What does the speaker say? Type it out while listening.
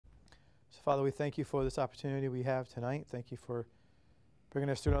So, Father, we thank you for this opportunity we have tonight. Thank you for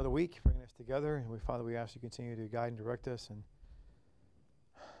bringing us through another week, bringing us together. And Father, we ask you to continue to guide and direct us and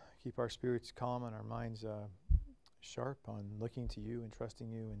keep our spirits calm and our minds sharp on looking to you and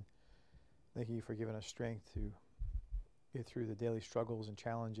trusting you. And thank you for giving us strength to get through the daily struggles and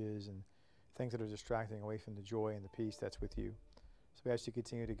challenges and things that are distracting away from the joy and the peace that's with you. So we ask you to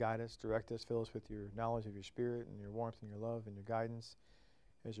continue to guide us, direct us, fill us with your knowledge of your Spirit and your warmth and your love and your guidance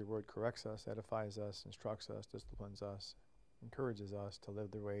as your word corrects us, edifies us, instructs us, disciplines us, encourages us to live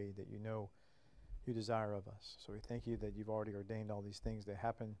the way that you know you desire of us. So we thank you that you've already ordained all these things to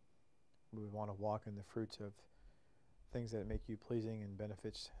happen. We want to walk in the fruits of things that make you pleasing and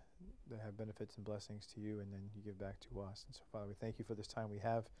benefits, that have benefits and blessings to you, and then you give back to us. And so, Father, we thank you for this time we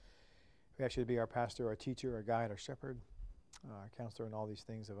have. We ask you to be our pastor, our teacher, our guide, our shepherd, our counselor, and all these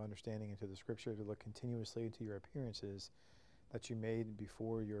things of understanding into the Scripture, to look continuously into your appearances that you made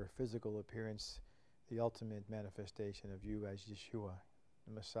before your physical appearance, the ultimate manifestation of you as Yeshua,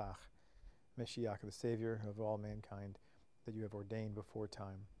 the Messiah, Mashiach, the Savior of all mankind, that you have ordained before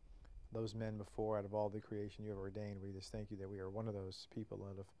time. Those men before, out of all the creation you have ordained, we just thank you that we are one of those people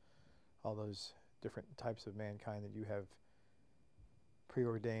out of all those different types of mankind that you have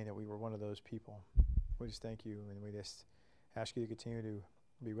preordained, that we were one of those people. We just thank you, and we just ask you to continue to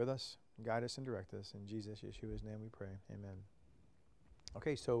be with us, guide us, and direct us. In Jesus, Yeshua's name we pray. Amen.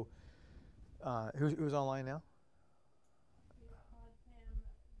 Okay, so who's online now?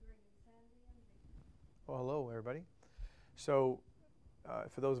 Well, hello, everybody. So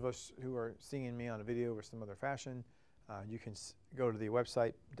for those of us who are seeing me on a video or some other fashion, you can go to the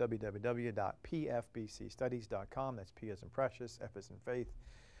website www.pfbcstudies.com. That's P as in precious, F as in faith,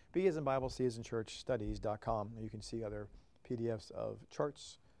 B as in Bible, C as in church, studies.com. You can see other PDFs of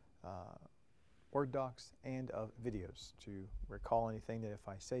charts, Word docs, and of videos to recall anything that if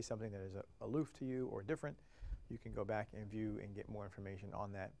I say something that is aloof to you or different, you can go back and view and get more information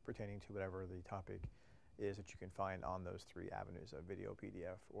on that pertaining to whatever the topic is that you can find on those three avenues of video,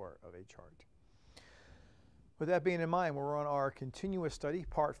 PDF, or of a chart. With that being in mind, we're on our continuous study,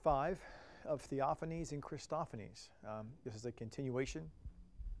 part 5 of Theophanies and Christophanies. This is a continuation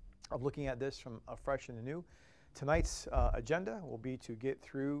of looking at this from afresh and anew. Tonight's agenda will be to get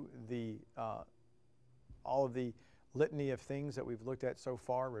through the all of the litany of things that we've looked at so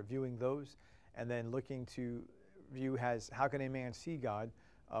far, reviewing those, and then looking to view as how can a man see God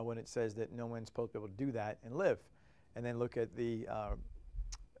when it says that no one's supposed to be able to do that and live. And then look at the,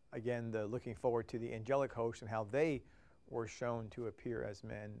 again, the looking forward to the angelic host and how they were shown to appear as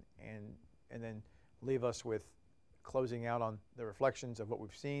men, and then leave us with closing out on the reflections of what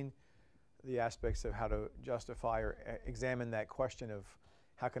we've seen, the aspects of how to justify or examine that question of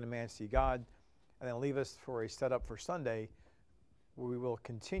how can a man see God, and then leave us for a setup for Sunday where we will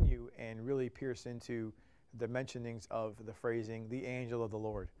continue and really pierce into the mentionings of the phrasing, the angel of the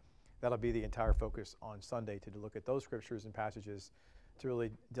Lord. That'll be the entire focus on Sunday, to look at those scriptures and passages to really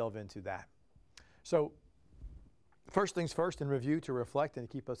delve into that. So first things first, in review, to reflect and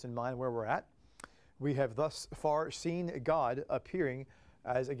to keep us in mind where we're at. We have thus far seen God appearing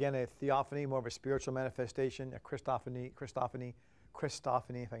as, again, a theophany, more of a spiritual manifestation, a Christophany, if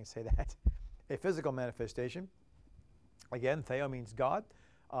I can say that, a physical manifestation. Again, theo means God.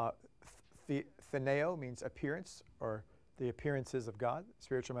 Theneo means appearance, or the appearances of God,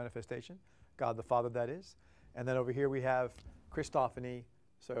 spiritual manifestation, God the Father, that is. And then over here we have Christophany,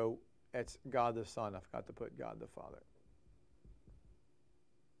 so it's God the Son. I forgot to put God the Father.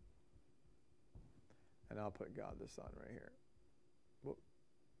 And I'll put God the Son right here. Whoop.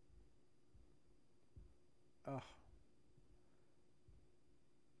 Oh.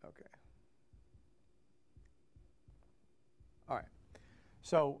 Okay. All right.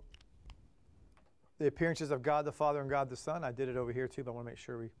 So the appearances of God the Father and God the Son. I did it over here too, but I want to make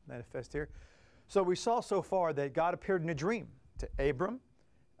sure we manifest here. So we saw so far that God appeared in a dream to Abram,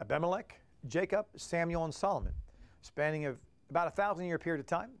 Abimelech, Jacob, Samuel, and Solomon, spanning about a 1,000-year period of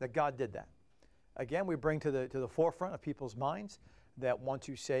time that God did that. Again, we bring to the forefront of people's minds that want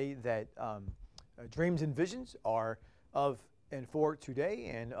to say that dreams and visions are of and for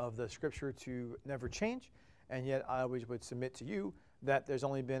today and of the Scripture to never change. And yet I always would submit to you that there's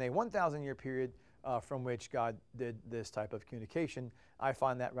only been a 1,000-year period from which God did this type of communication. I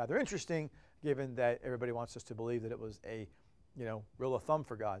find that rather interesting, given that everybody wants us to believe that it was a, rule of thumb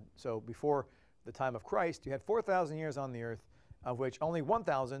for God. So before the time of Christ, you had 4,000 years on the earth, of which only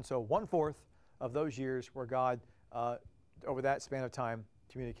 1,000, so 1/4 of those years where God, over that span of time,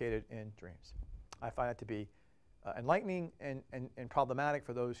 communicated in dreams. I find that to be enlightening and problematic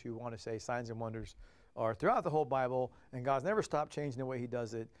for those who want to say signs and wonders or throughout the whole Bible, and God's never stopped changing the way he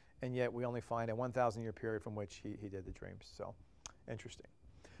does it, and yet we only find a 1,000-year period from which he did the dreams. So, interesting.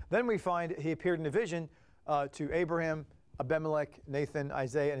 Then we find he appeared in a vision to Abraham, Abimelech, Nathan,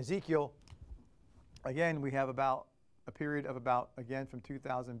 Isaiah, and Ezekiel. Again, we have about a period of again, from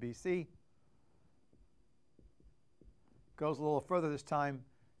 2000 BC. Goes a little further this time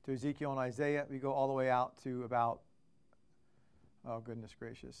to Ezekiel and Isaiah. We go all the way out to about, oh goodness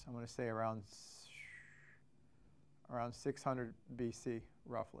gracious, I'm going to say around 600 BC,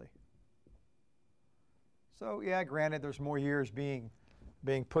 roughly. So yeah, granted, there's more years being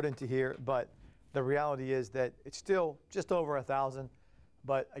put into here, but the reality is that it's still just over 1,000.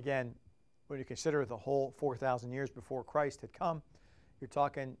 But again, when you consider the whole 4,000 years before Christ had come, you're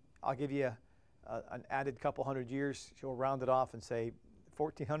talking, I'll give you an added couple hundred years. You'll round it off and say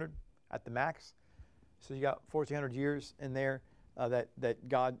 1,400 at the max. So you got 1,400 years in there that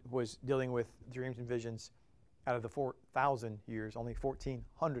God was dealing with dreams and visions. Out of the 4,000 years, only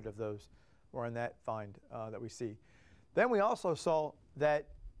 1,400 of those were in that find that we see. Then we also saw that,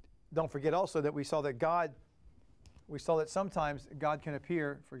 don't forget also that we saw that sometimes God can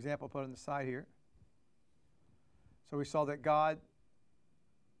appear, for example, put it on the side here. So we saw that God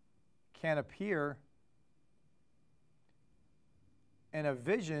can appear in a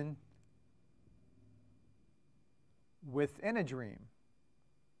vision within a dream.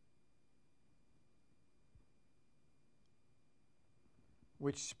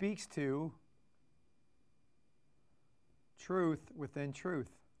 Which speaks to truth within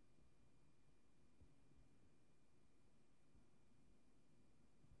truth.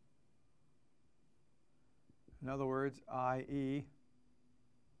 In other words, i.e.,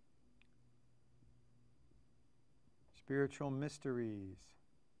 spiritual mysteries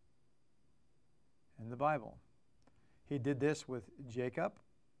in the Bible. He did this with Jacob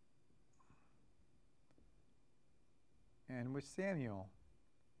and with Samuel.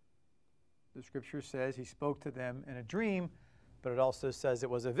 The scripture says he spoke to them in a dream, but it also says it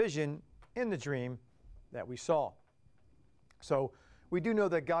was a vision in the dream that we saw. So we do know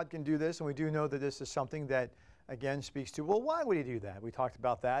that God can do this, and we do know that this is something that, again, speaks to, well, why would he do that? We talked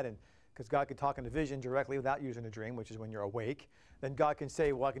about that, and because God can talk in a vision directly without using a dream, which is when you're awake. Then God can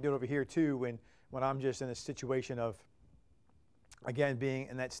say, well, I can do it over here too when I'm just in a situation of, again, being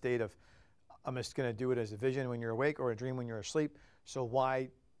in that state of, I'm just going to do it as a vision when you're awake or a dream when you're asleep. So why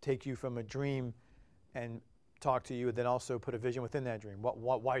take you from a dream and talk to you and then also put a vision within that dream?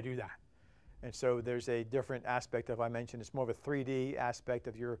 Why do that? And so there's a different aspect of, I mentioned, it's more of a 3D aspect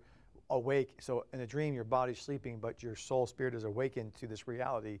of you're awake. So in a dream, your body's sleeping, but your soul spirit is awakened to this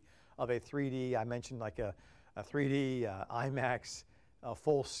reality of a 3D, I mentioned like a 3D IMAX, a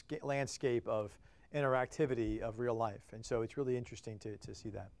full landscape of interactivity of real life. And so it's really interesting to see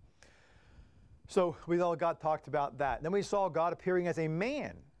that. So God talked about that. Then we saw God appearing as a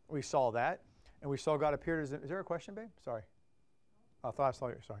man. We saw that. And we saw God appear as is there a question, babe? Sorry. I thought I saw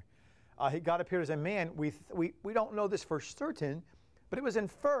you. Sorry. God appeared as a man. We don't know this for certain, but it was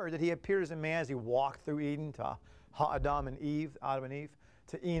inferred that he appeared as a man as he walked through Eden to Adam and Eve,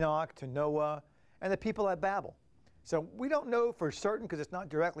 to Enoch, to Noah, and the people at Babel. So we don't know for certain because it's not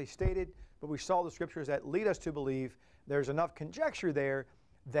directly stated, but we saw the scriptures that lead us to believe there's enough conjecture there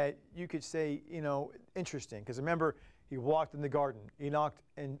that you could say, interesting. Because remember, he walked in the garden. Enoch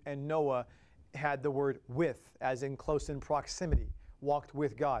and Noah had the word with, as in close in proximity, walked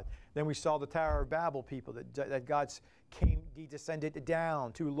with God. Then we saw the Tower of Babel people, that he descended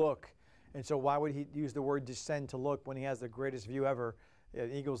down to look. And so why would he use the word descend to look when he has the greatest view ever, an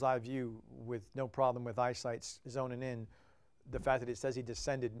eagle's eye view with no problem with eyesight zoning in? The fact that it says he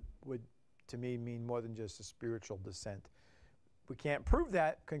descended would, to me, mean more than just a spiritual descent. We can't prove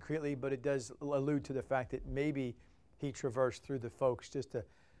that concretely, but it does allude to the fact that maybe he traversed through the folks just to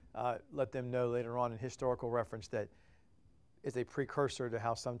let them know later on in historical reference that is a precursor to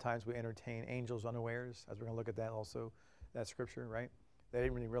how sometimes we entertain angels unawares, as we're going to look at that also, that scripture, right? They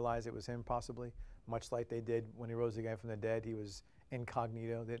didn't really realize it was him possibly, much like they did when he rose again from the dead. He was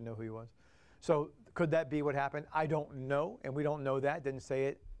incognito. They didn't know who he was. So could that be what happened? I don't know, and we don't know that. Doesn't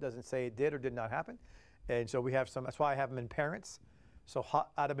say it did or did not happen. And so we have some, that's why I have them in parents. So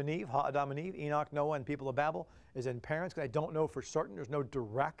Adam and Eve, Enoch, Noah, and people of Babel is in parents, because I don't know for certain. There's no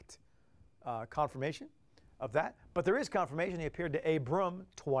direct confirmation of that. But there is confirmation. He appeared to Abram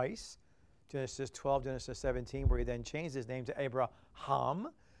twice, Genesis 12, Genesis 17, where he then changed his name to Abraham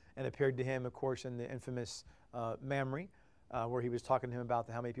and appeared to him, of course, in the infamous Mamre, where he was talking to him about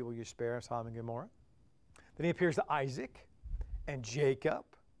how many people you spare, Sodom and Gomorrah. Then he appears to Isaac and Jacob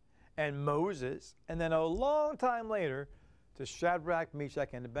and Moses, and then a long time later to Shadrach, Meshach,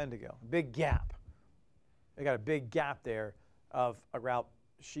 and Abednego. Big gap. They got a big gap there of around,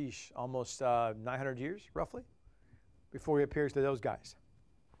 almost 900 years, roughly, before he appears to those guys.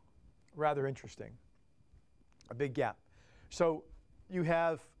 Rather interesting. A big gap. So you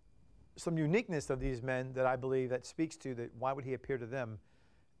have some uniqueness of these men that I believe that speaks to that. Why would he appear to them?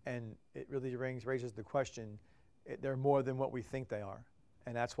 And it really raises the question, they're more than what we think they are.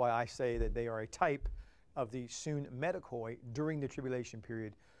 And that's why I say that they are a type of the soon medicoi during the tribulation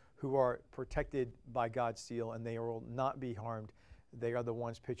period who are protected by God's seal, and they will not be harmed. They are the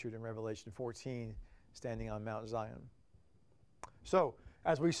ones pictured in Revelation 14 standing on Mount Zion. So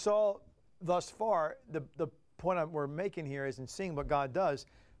as we saw thus far, the point we're making here is in seeing what God does.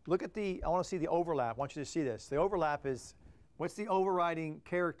 Look at I want to see the overlap. I want you to see this. The overlap is, what's the overriding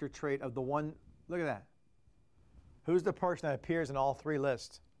character trait of the one? Look at that. Who's the person that appears in all three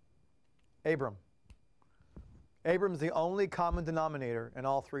lists? Abram. Abram's the only common denominator in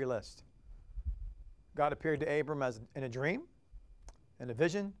all three lists. God appeared to Abram in a dream, in a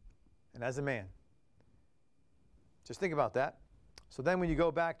vision, and as a man. Just think about that. So then when you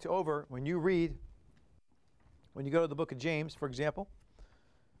go back to when you go to the book of James, for example,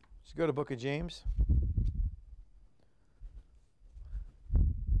 let's go to the book of James.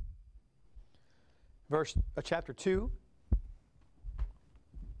 Chapter 2.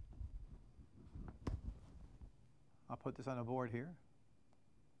 I'll put this on a board here.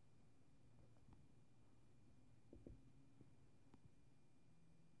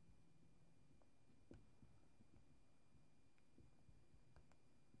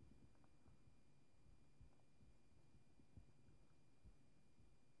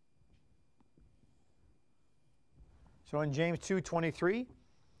 So in James 2:23,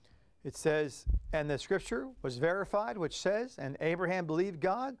 it says, and the scripture was verified, which says, and Abraham believed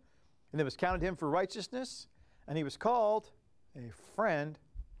God, and it was counted him for righteousness, and he was called a friend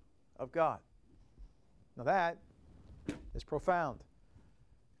of God. Now that is profound.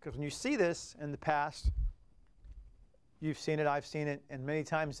 Because when you see this in the past, you've seen it, I've seen it, and many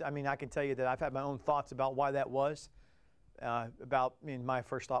times, I can tell you that I've had my own thoughts about why that was. My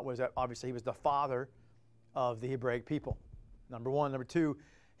first thought was that obviously he was the father of the Hebraic people. Number one. Number two,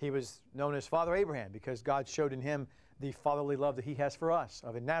 he was known as Father Abraham because God showed in him the fatherly love that he has for us,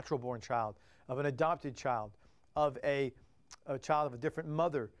 of a natural born child, of an adopted child, of a child of a different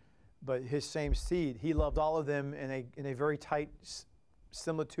mother, but his same seed. He loved all of them in a very tight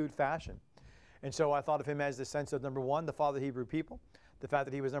similitude fashion. And so I thought of him as the sense of, number one, the father of the Hebrew people, the fact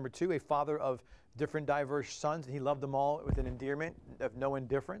that he was, number two, a father of different diverse sons, and he loved them all with an endearment of no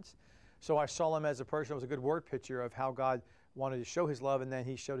indifference. So I saw him as a person. It was a good word picture of how God wanted to show his love, and then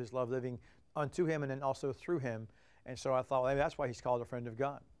he showed his love living unto him and then also through him. And so I thought, well, maybe that's why he's called a friend of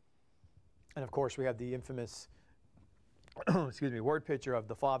God. And of course, we have the infamous word picture of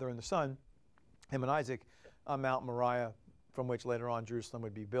the Father and the Son, him and Isaac, on Mount Moriah, from which later on Jerusalem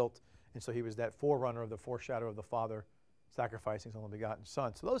would be built. And so he was that forerunner of the foreshadow of the Father sacrificing his only begotten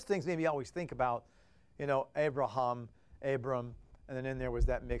Son. So those things maybe always think about, Abram, and then in there was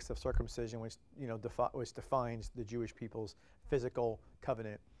that mix of circumcision, which which defines the Jewish people's physical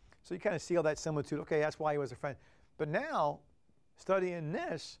covenant. So you kind of see all that similitude. Okay, that's why he was a friend. But now, studying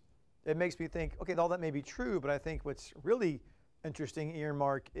this, it makes me think, okay, all that may be true, but I think what's really interesting,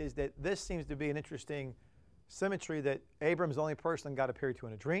 Earmark, is that this seems to be an interesting symmetry that Abram's the only person God appeared to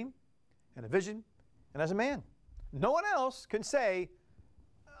in a dream, in a vision, and as a man. No one else can say,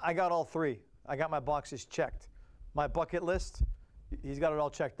 I got all three. I got my boxes checked. My bucket list, he's got it all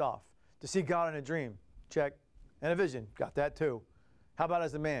checked off. To see God in a dream, check. And a vision, got that too. How about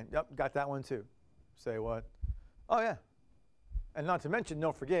as a man? Yep, got that one too. Say what? Oh yeah. And not to mention,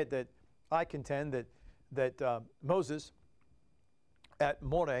 don't forget that I contend that Moses at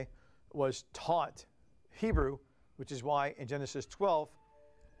Moreh was taught Hebrew, which is why in Genesis 12,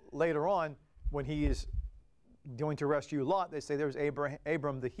 later on, when he is going to rescue Lot, they say there's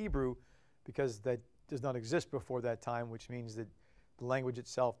Abram the Hebrew, because that does not exist before that time, which means that the language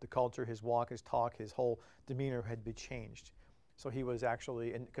itself, the culture, his walk, his talk, his whole demeanor had been changed. So he was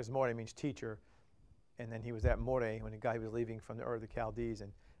actually, because Moreh means teacher, and then he was at Moreh when the guy was leaving from the Ur of the Chaldees,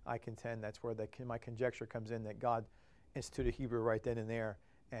 and I contend that's where my conjecture comes in, that God instituted Hebrew right then and there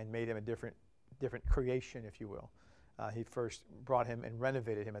and made him a different creation, if you will. He first brought him and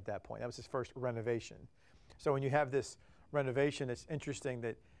renovated him at that point. That was his first renovation. So when you have this renovation, it's interesting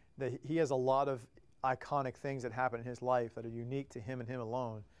that he has a lot of iconic things that happen in his life that are unique to him and him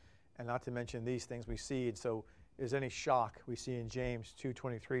alone, and not to mention these things we see. And so is any shock we see in James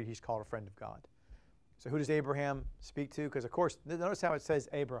 2:23, he's called a friend of God. So who does Abraham speak to? Because of course, notice how it says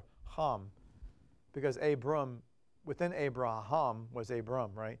Abraham, because Abram, within Abraham was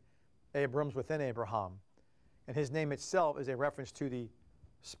Abram, right? Abram's within Abraham. And his name itself is a reference to the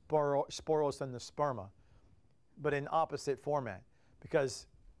sporos and the sperma, but in opposite format. Because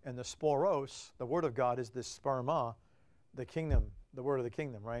in the sporos, the word of God is the sperma, the kingdom, the word of the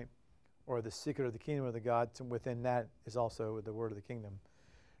kingdom, right? Or the secret of the kingdom of the God. Within that is also the word of the kingdom.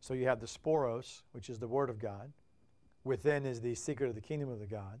 So you have the sporos, which is the word of God. Within is the secret of the kingdom of the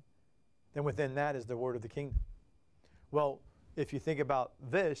God. Then within that is the word of the kingdom. Well, if you think about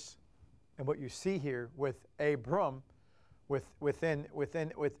this and what you see here with Abram, with Abram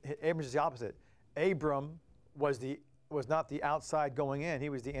is the opposite. Abram was not the outside going in. He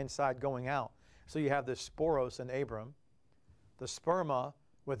was the inside going out. So you have the sporos in Abram, the sperma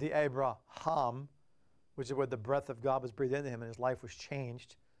with the Abraham, which is where the breath of God was breathed into him and his life was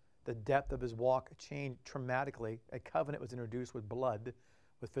changed. The depth of his walk changed dramatically. A covenant was introduced with blood,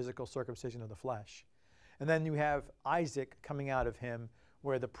 with physical circumcision of the flesh. And then you have Isaac coming out of him,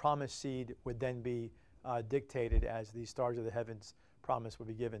 where the promised seed would then be dictated as the stars of the heavens promise would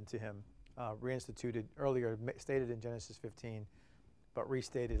be given to him, reinstituted earlier, stated in Genesis 15, but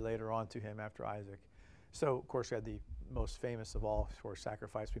restated later on to him after Isaac. So, of course, we had the most famous of all for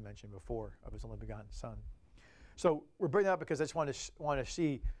sacrifice we mentioned before of his only begotten son. So we're bringing that up because I just want to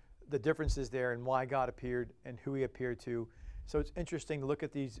see the differences there and why God appeared and who he appeared to. So it's interesting to look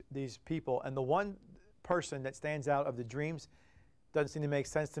at these people. And the one person that stands out of the dreams, doesn't seem to make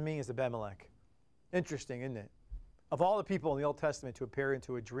sense to me, is Abimelech. Interesting, isn't it? Of all the people in the Old Testament to appear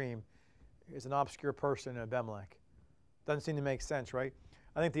into a dream is an obscure person in Abimelech. Doesn't seem to make sense, right?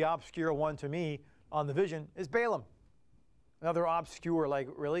 I think the obscure one to me on the vision is Balaam. Another obscure, like,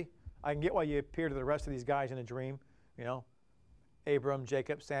 really? I can get why you appear to the rest of these guys in a dream, you know? Abram,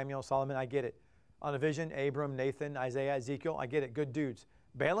 Jacob, Samuel, Solomon, I get it. On a vision, Abram, Nathan, Isaiah, Ezekiel, I get it. Good dudes.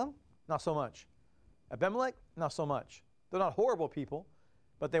 Balaam? Not so much. Abimelech? Not so much. They're not horrible people,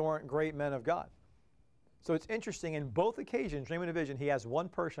 but they weren't great men of God. So it's interesting, in both occasions, dream and a vision, he has one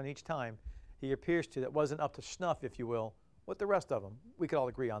person each time he appears to that wasn't up to snuff, if you will, with the rest of them. We could all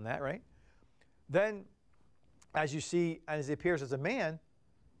agree on that, right? Then, as you see, as he appears as a man,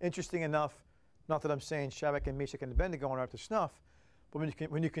 interesting enough, not that I'm saying Shadrach and Meshach and Abednego aren't up to snuff, but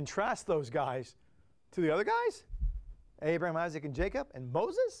when you contrast those guys to the other guys, Abraham, Isaac, and Jacob, and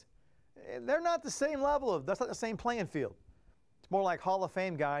Moses, they're not the same level of, that's not the same playing field. It's more like Hall of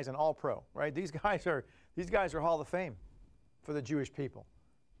Fame guys and All-Pro, right? These guys are Hall of Fame for the Jewish people.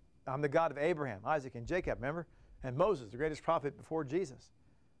 I'm the God of Abraham, Isaac, and Jacob, remember? And Moses, the greatest prophet before Jesus.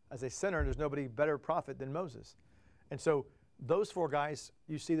 As a sinner, there's nobody better prophet than Moses. And so those four guys,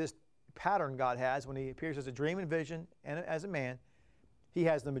 you see this pattern God has when he appears as a dream and vision and as a man. He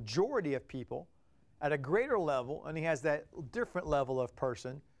has the majority of people at a greater level, and he has that different level of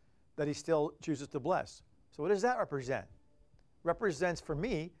person that he still chooses to bless. So what does that represent? Represents for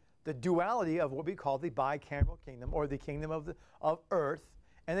me the duality of what we call the bicameral kingdom, or the kingdom of earth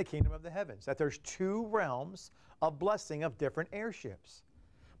and the kingdom of the heavens. That there's two realms of blessing of different heirships.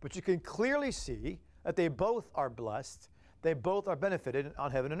 But you can clearly see that they both are blessed. They both are benefited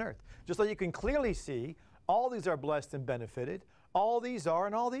on heaven and earth. Just like you can clearly see all these are blessed and benefited, all these are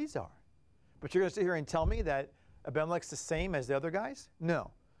and all these are. But you're going to sit here and tell me that Abimelech's the same as the other guys?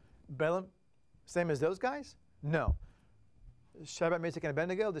 No. Balaam, same as those guys? No. Shadrach, Meshach, and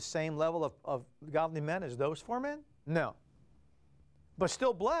Abednego, the same level of godly men as those four men? No. But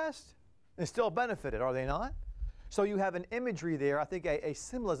still blessed and still benefited, are they not? So you have an imagery there, I think a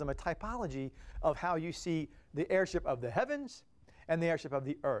symbolism, a typology of how you see the heirship of the heavens and the heirship of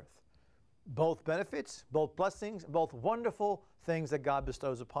the earth. Both benefits, both blessings, both wonderful things that God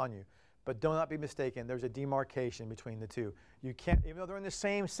bestows upon you. But do not be mistaken, there's a demarcation between the two. You can't, even though they're in the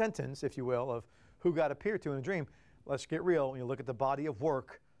same sentence, if you will, of who God appeared to in a dream, let's get real. When you look at the body of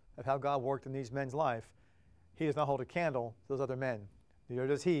work of how God worked in these men's life, he does not hold a candle to those other men. Neither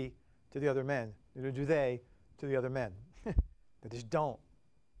does he to the other men. Neither do they to the other men. They just don't.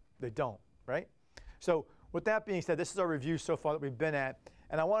 They don't, right? So with that being said, this is our review so far that we've been at.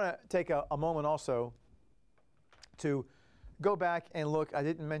 And I want to take a moment also to go back and look. I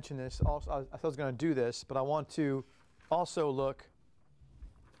didn't mention this. Also, I thought I was going to do this, but I want to also look,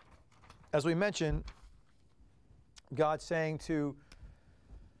 as we mentioned, God saying to,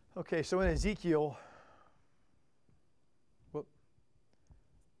 okay, so in Ezekiel,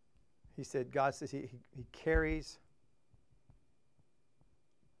 he said, God says he carries,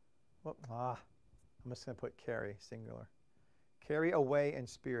 I'm just going to put carry, singular. Carry away in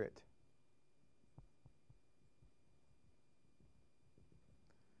spirit.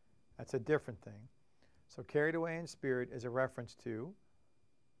 That's a different thing. So carried away in spirit is a reference to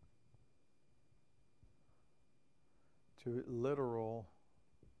literal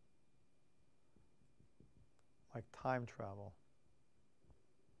like time travel,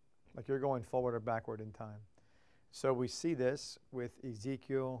 like you're going forward or backward in time. So we see this with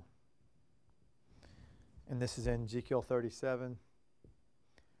Ezekiel, and this is in Ezekiel 37,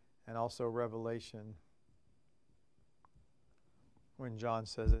 and also Revelation, when John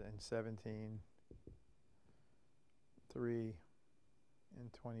says it in 17, 3,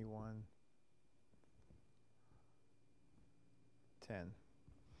 and 21, 10.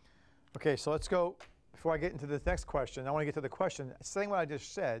 Okay, so let's go. Before I get into the next question, I want to get to the question, saying what I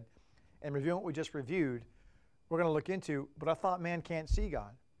just said and reviewing what we just reviewed, we're going to look into, but I thought man can't see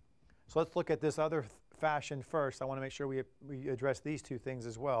God. So let's look at this other fashion first. I want to make sure we address these two things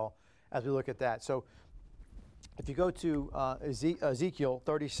as well as we look at that. So if you go to Ezekiel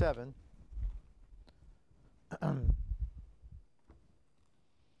 37,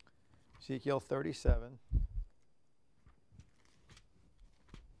 Ezekiel 37,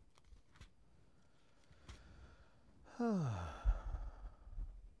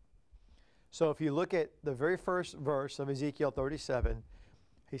 so if you look at the very first verse of Ezekiel 37,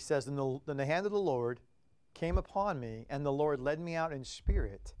 he says, Then the hand of the Lord came upon me, and the Lord led me out in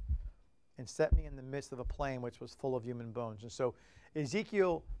spirit and set me in the midst of a plain which was full of human bones. And so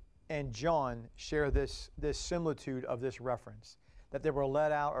Ezekiel and John share this similitude of this reference, that they were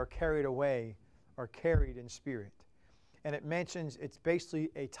led out or carried away or carried in spirit. And it mentions, it's basically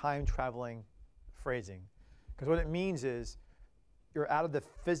a time-traveling phrasing. Because what it means is you're out of the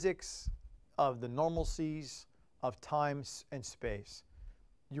physics of the normalcies of time and space.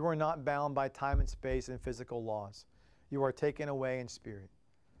 You are not bound by time and space and physical laws. You are taken away in spirit.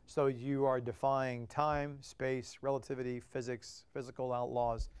 So you are defying time, space, relativity, physics, physical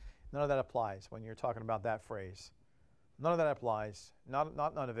laws. None of that applies when you're talking about that phrase. None of that applies. Not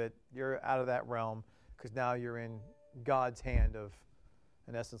none of it. You're out of that realm because now you're in God's hand of,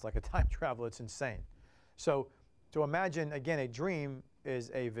 in essence, like a time traveler. It's insane. So to imagine, again, a dream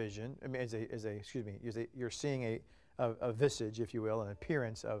is a vision. I mean, you're seeing a visage, if you will, an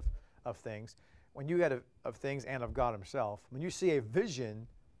appearance of things. When you get of things and of God himself, when you see a vision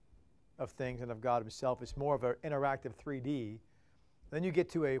of things and of God himself, it's more of an interactive 3D. Then you get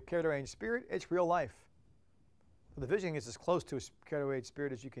to a carried away in spirit, it's real life. The vision is as close to a carried away in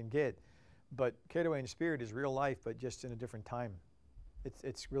spirit as you can get, but carried away in spirit is real life, but just in a different time.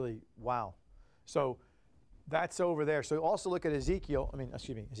 It's really wow. So that's over there. So also look at Ezekiel,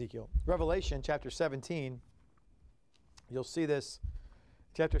 Revelation chapter 17. You'll see this,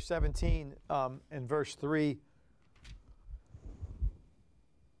 chapter 17 in verse 3.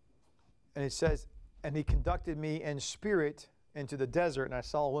 And it says, and he conducted me in spirit into the desert, and I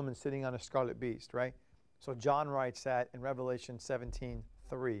saw a woman sitting on a scarlet beast, right? So John writes that in Revelation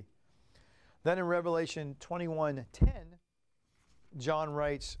 17:3. Then in Revelation 21:10, John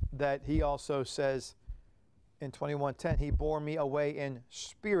writes that he also says in 21:10, he bore me away in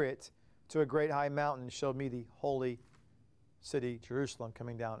spirit to a great high mountain and showed me the holy city, Jerusalem,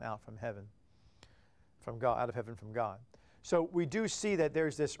 coming down out from heaven, from God, out of heaven from God. So we do see that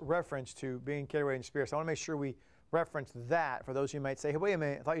there's this reference to being carried away in spirit. So I want to make sure we reference that for those who might say, hey, wait a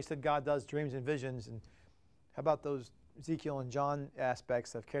minute, I thought you said God does dreams and visions, and how about those Ezekiel and John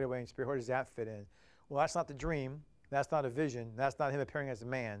aspects of carried away in spirit? Where does that fit in? Well, that's not the dream. That's not a vision. That's not him appearing as a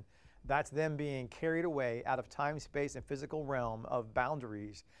man. That's them being carried away out of time, space, and physical realm of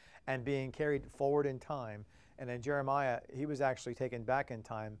boundaries and being carried forward in time. And in Jeremiah, he was actually taken back in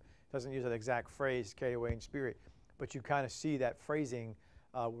time. Doesn't use that exact phrase, carried away in spirit. But you kind of see that phrasing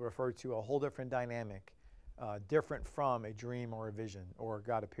refer to a whole different dynamic, different from a dream or a vision or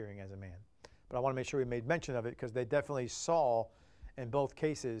God appearing as a man. But I want to make sure we made mention of it because they definitely saw, in both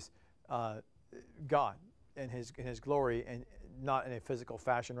cases, God in his glory, and not in a physical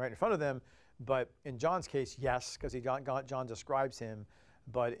fashion right in front of them. But in John's case, yes, because John describes him.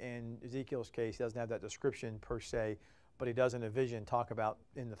 But in Ezekiel's case, he doesn't have that description per se, but he does in a vision talk about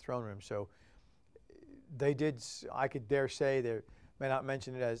in the throne room. So they did, I could dare say, they may not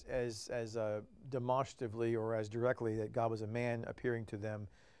mention it as demonstratively or as directly that God was a man appearing to them,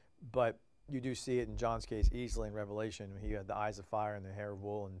 but you do see it in John's case easily in Revelation. He had the eyes of fire and the hair of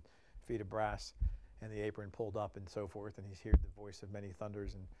wool and feet of brass and the apron pulled up and so forth, and he's heard the voice of many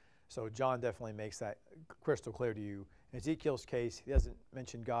thunders. And so John definitely makes that crystal clear to you. In Ezekiel's case, he doesn't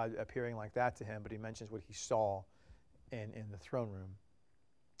mention God appearing like that to him, but he mentions what he saw in the throne room.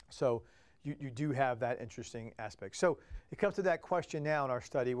 So you do have that interesting aspect. So it comes to that question now in our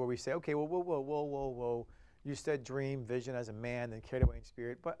study where we say, okay, well, whoa. You said dream, vision as a man, then carried away in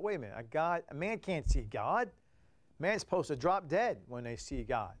spirit. But wait a minute, a man can't see God. Man's supposed to drop dead when they see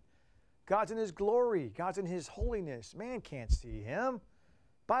God. God's in his glory. God's in his holiness. Man can't see him.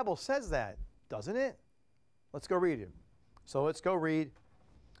 Bible says that, doesn't it? Let's go read it. So let's go read.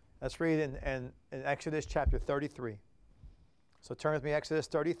 Let's read in Exodus chapter 33. So turn with me, Exodus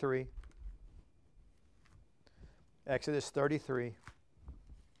 33. Exodus 33.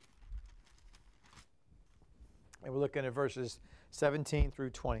 And we're looking at verses 17 through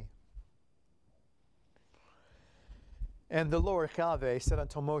 20. And the Lord Yahweh said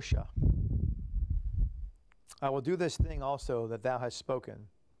unto Moshe, I will do this thing also that thou hast spoken,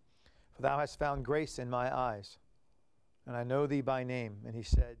 for thou hast found grace in my eyes, and I know thee by name. And he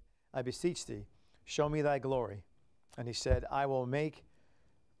said, I beseech thee, show me thy glory. And he said, I will make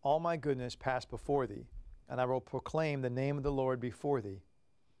all my goodness pass before thee, and I will proclaim the name of the Lord before thee.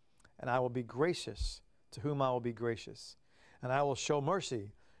 And I will be gracious to whom I will be gracious, and I will show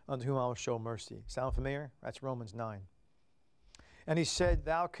mercy unto whom I will show mercy. Sound familiar? That's Romans 9. And he said,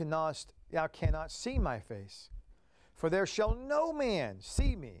 Thou cannot see my face, for there shall no man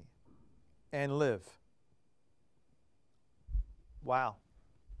see me and live. Wow.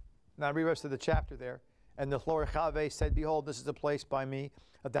 Now read the rest of the chapter there. And the Lord Yahweh said, Behold, this is the place by me,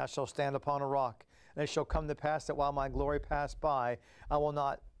 that thou shalt stand upon a rock. And it shall come to pass that while my glory pass by, I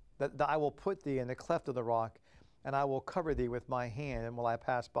will put thee in the cleft of the rock, and I will cover thee with my hand, and will I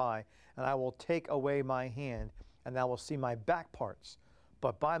pass by, and I will take away my hand, and thou wilt see my back parts,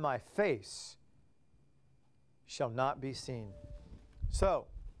 but by my face shall not be seen. So,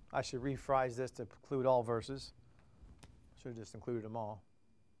 I should rephrase this to include all verses. Should have just included them all.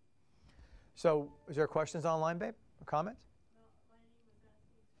 So, is there questions online, babe? Or comments? No, Laney was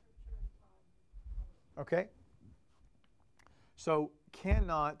asking scripture and Okay. So,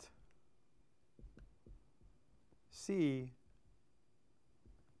 cannot see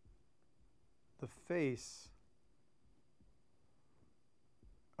the face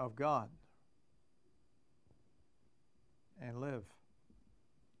of God and live.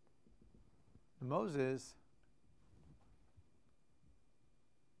 Moses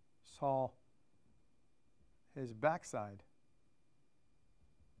saw his backside,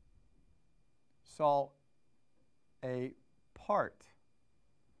 saw a part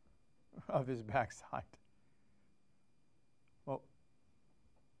of his backside. Well,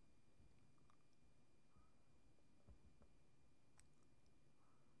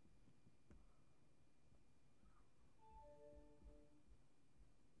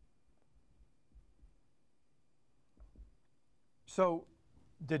 so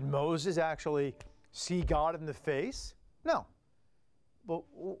did Moses actually see God in the face? No. But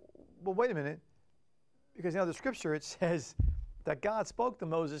wait a minute. Because the scripture, it says that God spoke to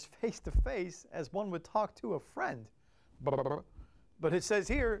Moses face to face as one would talk to a friend. But it says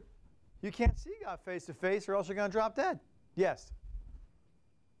here, you can't see God face to face or else you're going to drop dead. Yes?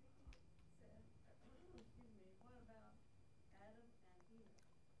 what about Adam and Eve?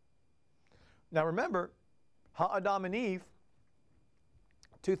 Now remember, Adam and Eve,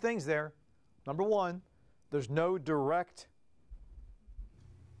 two things there. Number one, there's no direct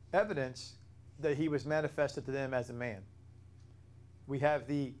evidence that he was manifested to them as a man. We have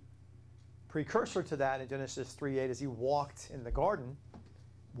the precursor to that in Genesis 3:8 as he walked in the garden,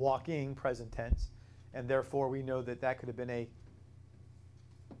 walking, present tense, and therefore we know that that could have been a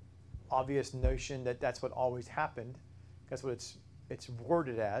obvious notion that that's what always happened. That's what it's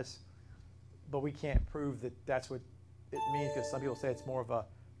worded as, but we can't prove that that's what it means, because some people say it's more of a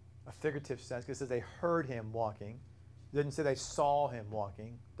figurative sense, because it says they heard him walking. It doesn't say they saw him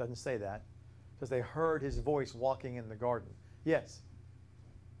walking. It doesn't say that. It says they heard his voice walking in the garden. Yes?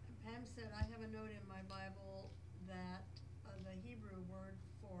 Pam said, I have a note in my Bible that the Hebrew word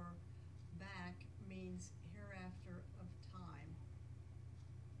for back means hereafter of time.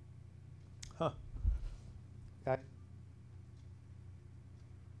 Huh. Okay.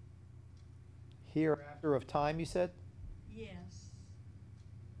 Hereafter of time, you said? Yes.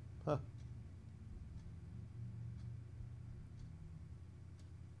 Huh.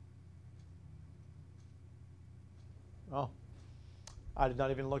 Oh, I did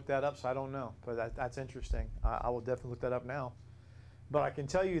not even look that up, so I don't know. But that's interesting. I will definitely look that up now. But I can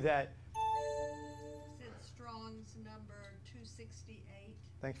tell you that. Said Strong's number 268.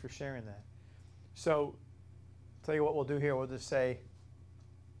 Thanks for sharing that. So, tell you what we'll do here. We'll just say,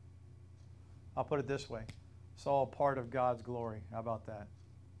 I'll put it this way. It's all part of God's glory. How about that?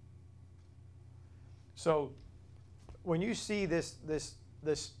 So, when you see this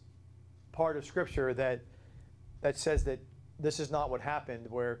part of Scripture that says that this is not what happened,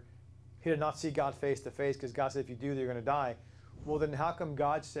 where he did not see God face to face, because God said, if you do, you're going to die. Well, then how come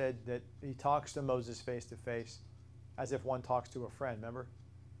God said that he talks to Moses face to face as if one talks to a friend, remember?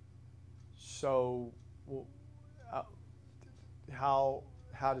 So, how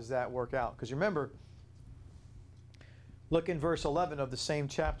does that work out? Because remember, Look in verse 11 of the same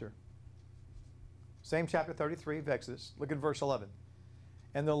chapter. Same chapter 33 of Exodus. Look at verse 11.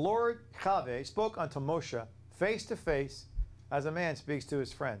 And the Lord Yahweh spoke unto Moshe face to face as a man speaks to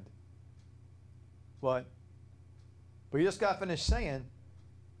his friend. What? But you just got finished saying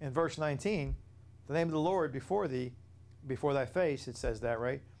in verse 19, the name of the Lord before thee, before thy face, it says that,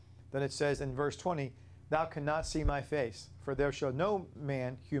 right? Then it says in verse 20, thou cannot see my face, for there shall no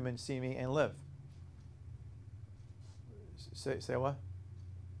man, human, see me and live. Say what?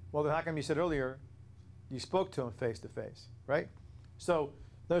 Well, then how come you said earlier you spoke to him face to face, right? So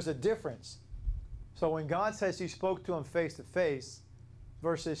there's a difference. So when God says he spoke to him face to face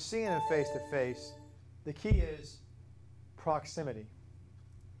versus seeing him face to face, the key is proximity.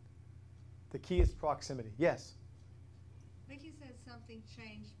 The key is proximity. Yes? I think he said something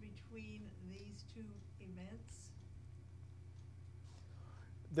changed between these two events.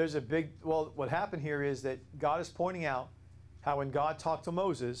 There's a big, well, what happened here is that God is pointing out how when God talked to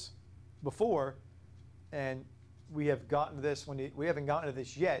Moses before, and we have gotten to this, we haven't gotten to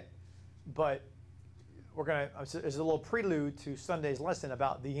this yet, but we're going to, as a little prelude to Sunday's lesson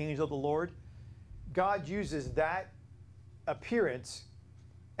about the angel of the Lord, God uses that appearance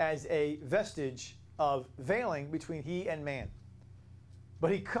as a vestige of veiling between he and man.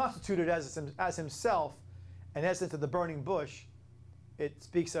 But he constituted as himself, in essence, of the burning bush. It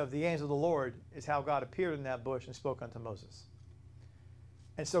speaks of the angel of the Lord is how God appeared in that bush and spoke unto Moses.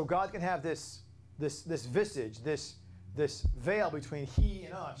 And so God can have this visage, this veil between he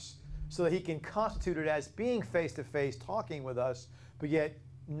and us, so that he can constitute it as being face to face, talking with us, but yet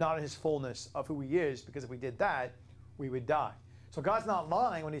not in his fullness of who he is, because if we did that, we would die. So God's not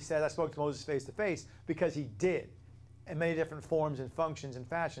lying when he said, I spoke to Moses face to face, because he did, in many different forms and functions and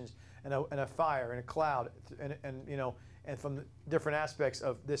fashions, and a fire and a cloud, and from the different aspects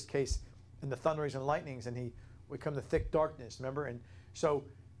of this case, in the thunderings and lightnings, and he would come to thick darkness, remember? And so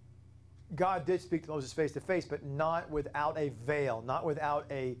God did speak to Moses face to face, but not without a veil, not without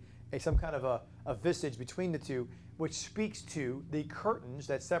some kind of a visage between the two, which speaks to the curtains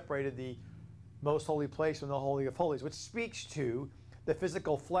that separated the most holy place from the Holy of Holies, which speaks to the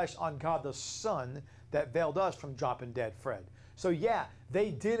physical flesh on God the Son that veiled us from dropping dead Fred. So yeah,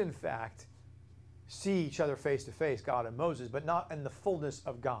 they did in fact see each other face to face, God and Moses, but not in the fullness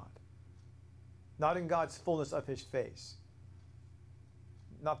of God. Not in God's fullness of his face.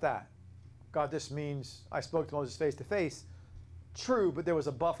 Not that. God, this means I spoke to Moses face to face. True, but there was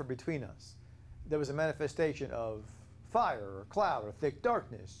a buffer between us. There was a manifestation of fire or cloud or thick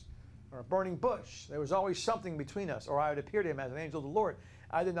darkness or a burning bush. There was always something between us, or I would appear to him as an angel of the Lord.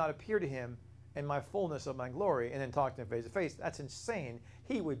 I did not appear to him in my fullness of my glory and then talk to him face to face. That's insane.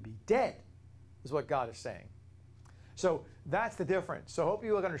 He would be dead, is what God is saying. So that's the difference. So I hope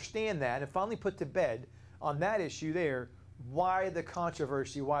you will understand that and finally put to bed on that issue there, why the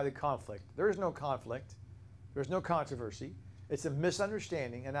controversy, why the conflict. There is no conflict. There's no controversy. It's a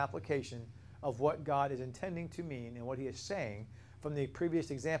misunderstanding and application of what God is intending to mean and what he is saying from the previous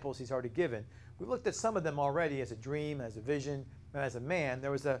examples he's already given. We've looked at some of them already as a dream, as a vision, and as a man.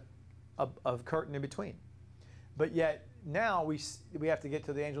 There was a curtain in between. But yet now we have to get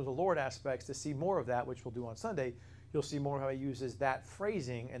to the angel of the Lord aspects to see more of that, which we'll do on Sunday. You'll see more how he uses that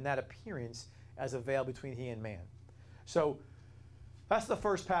phrasing and that appearance as a veil between he and man. So that's the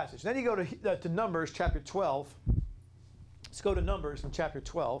first passage. Then you go to Numbers chapter 12. Let's go to Numbers from chapter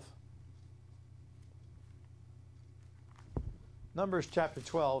 12. Numbers chapter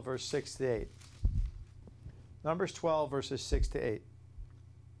 12, verse 6 to 8. Numbers 12, verses 6 to 8.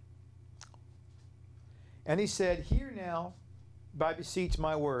 And he said, hear now, I beseech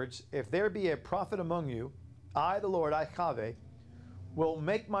my words, if there be a prophet among you, I, the Lord, I, Yahweh, will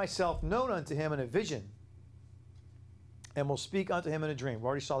make myself known unto him in a vision, and will speak unto him in a dream. We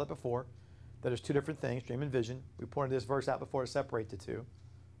already saw that before, that there's two different things, dream and vision. We pointed this verse out before to separate the two.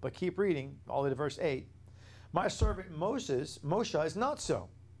 But keep reading, all the way to verse 8. My servant Moshe is not so,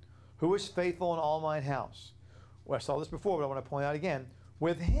 who is faithful in all mine house. Well, I saw this before, but I want to point out again.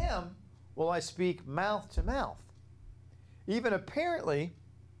 With him will I speak mouth to mouth, even apparently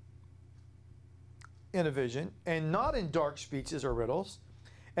in a vision, and not in dark speeches or riddles.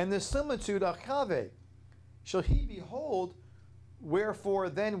 And the similitude of Yahweh shall he behold, wherefore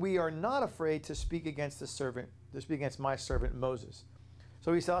then we are not afraid to speak against my servant Moses.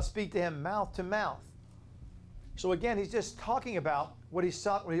 So he said, I'll speak to him mouth to mouth. So again, he's just talking about what he's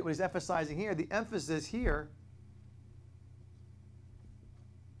emphasizing here. The emphasis here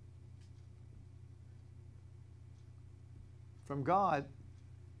from God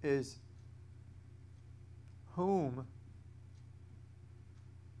is whom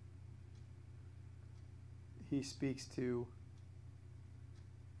he speaks to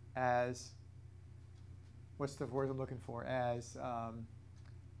as, what's the word I'm looking for, as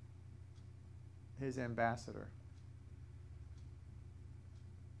his ambassador.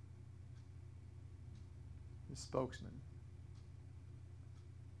 The spokesman.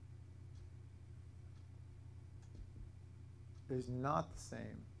 Is not the same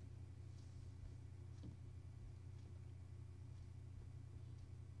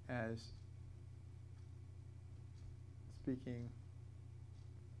as speaking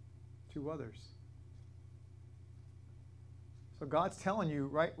to others. So God's telling you,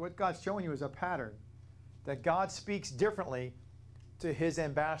 right, what God's showing you is a pattern, that God speaks differently to his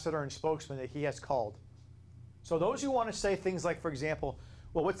ambassador and spokesman that he has called. So those who want to say things like, for example,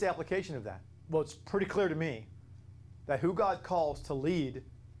 well, what's the application of that? Well, it's pretty clear to me that who God calls to lead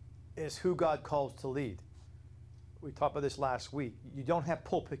is who God calls to lead. We talked about this last week. You don't have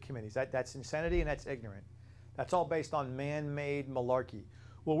pulpit committees. That's insanity and that's ignorant. That's all based on man-made malarkey.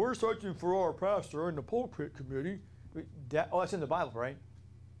 Well, we're searching for our pastor in the pulpit committee. That's in the Bible, right?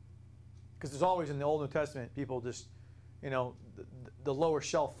 Because there's always in the Old New Testament, people just, the lower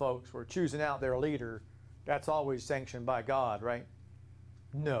shelf folks were choosing out their leader. That's always sanctioned by God, right?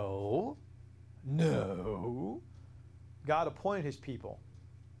 No. God appointed his people.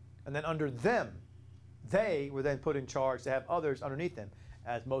 And then under them, they were then put in charge to have others underneath them.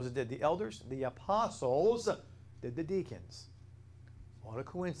 As Moses did the elders, the apostles did the deacons. What a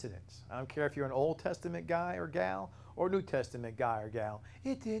coincidence. I don't care if you're an Old Testament guy or gal or New Testament guy or gal.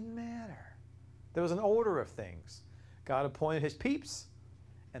 It didn't matter. There was an order of things. God appointed his peeps,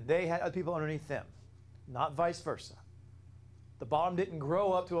 and they had other people underneath them, not vice versa. The bottom didn't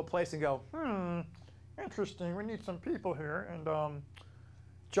grow up to a place and go, interesting, we need some people here, and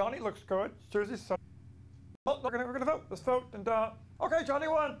Johnny looks good. Susie's so... Oh, we're gonna vote. Let's vote, and okay, Johnny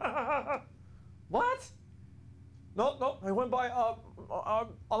won. What? No, I won by on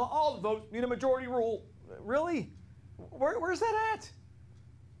all the votes. Need a majority rule. Really? Where's that at?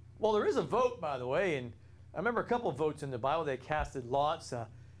 Well, there is a vote, by the way, and I remember a couple of votes in the Bible. They casted lots.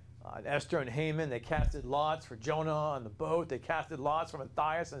 Esther and Haman, they casted lots for Jonah on the boat. They casted lots for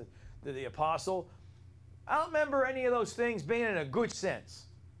Matthias and the apostle. I don't remember any of those things being in a good sense.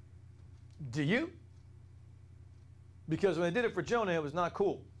 Do you? Because when they did it for Jonah, it was not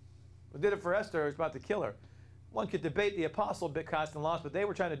cool. When they did it for Esther, it was about to kill her. One could debate the apostle bit casting lots, but they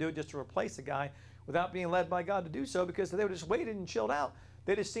were trying to do it just to replace the guy without being led by God to do so, because they were just waited and chilled out.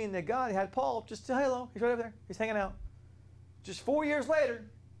 They just seen that God had Paul just say hello. He's right over there. He's hanging out. Just 4 years later,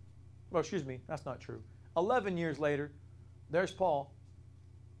 well, excuse me, that's not true. 11 years later, there's Paul.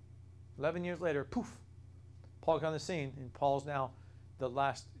 11 years later, poof, Paul comes on the scene, and Paul's now the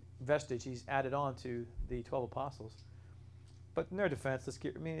last vestige. He's added on to the 12 apostles. But in their defense,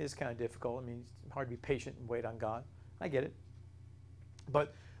 it's kind of difficult. It's hard to be patient and wait on God. I get it.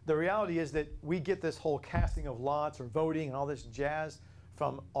 But the reality is that we get this whole casting of lots or voting and all this jazz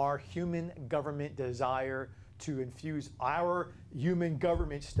from our human government desire to infuse our human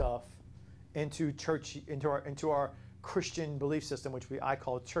government stuff into church, into our Christian belief system, which I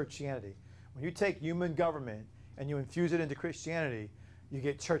call churchianity. When you take human government and you infuse it into Christianity, you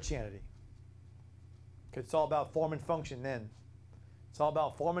get churchianity. Because it's all about form and function then. It's all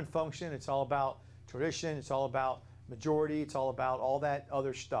about form and function. It's all about tradition. It's all about majority. It's all about all that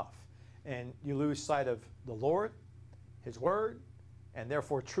other stuff. And you lose sight of the Lord, his word, and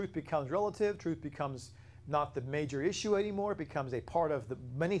therefore truth becomes relative. Truth becomes not the major issue anymore. It becomes a part of the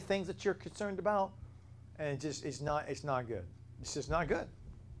many things that you're concerned about. And it's not good. It's just not good.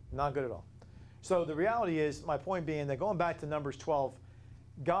 Not good at all. So the reality is, my point being that going back to Numbers 12,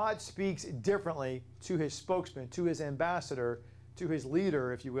 God speaks differently to his spokesman, to his ambassador, to his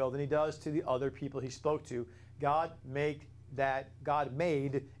leader, if you will, than he does to the other people he spoke to. God made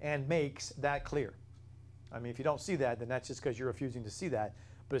and makes that clear. If you don't see that, then that's just because you're refusing to see that.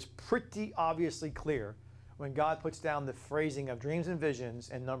 But it's pretty obviously clear when God puts down the phrasing of dreams and visions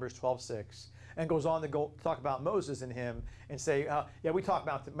in Numbers 12:6 and goes on to talk about Moses and him and say, yeah, we talk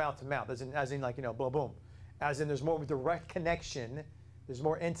mouth to mouth, as in like, boom, boom. As in there's more direct connection, there's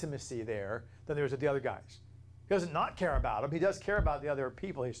more intimacy there than there's with the other guys. He doesn't not care about them. He does care about the other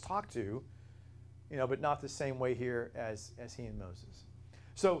people he's talked to, but not the same way here as he and Moses.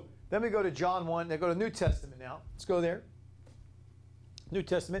 So then we go to John 1. They go to New Testament now. Let's go there. New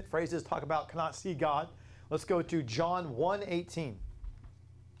Testament phrases talk about cannot see God. Let's go to John 1:18.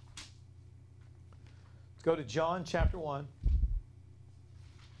 Let's go to John chapter 1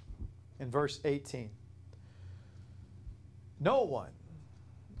 and verse 18. No one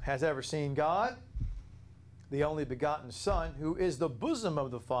has ever seen God, the only begotten Son, who is the bosom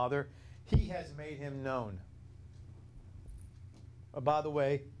of the Father. He has made him known. By the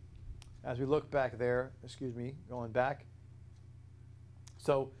way, as we look back there, going back.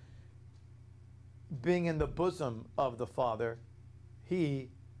 So, being in the bosom of the Father, he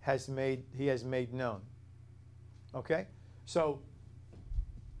has made known. Okay? So,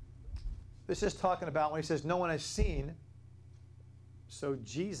 this is talking about when he says no one has seen. So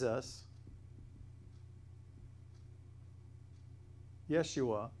Jesus,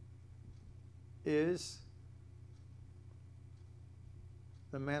 Yeshua, is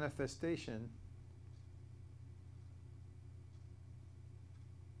the manifestation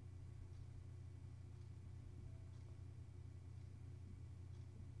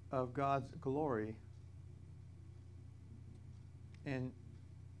of God's glory and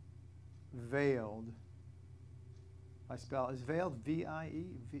veiled. Is veiled V-I-E?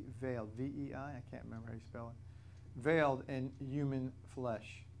 Veiled, V-E-I? I can't remember how you spell it. Veiled in human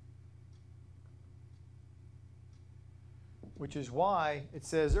flesh. Which is why it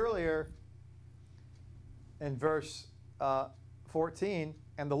says earlier in verse 14,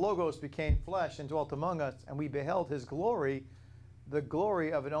 and the Logos became flesh and dwelt among us, and we beheld his glory, the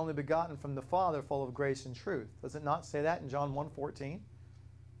glory of an only begotten from the Father, full of grace and truth. Does it not say that in John 1:14?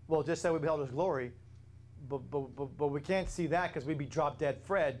 Well, it just said we beheld his glory, but we can't see that because we'd be drop dead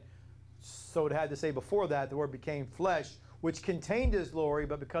Fred. So it had to say before that the word became flesh, which contained his glory,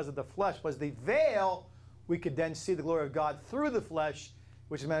 but because of the flesh was the veil, we could then see the glory of God through the flesh,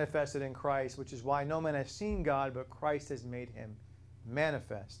 which is manifested in Christ, which is why no man has seen God, but Christ has made him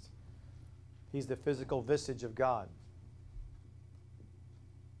manifest. He's the physical visage of God.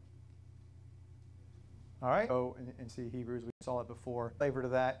 All right? Go and see Hebrews. We saw it before. Flavor to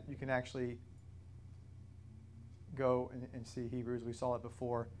that, you can actually go and see Hebrews. We saw it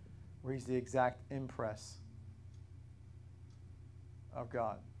before, where he's the exact impress of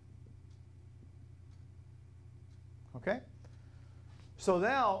God. Okay? So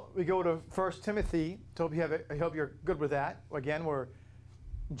now we go to 1 Timothy. I hope you're good with that. Again, where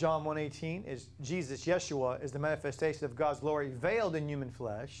John 1:18 is Jesus, Yeshua, is the manifestation of God's glory veiled in human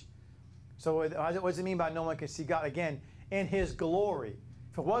flesh. So what does it mean by no one can see God? Again, in his glory.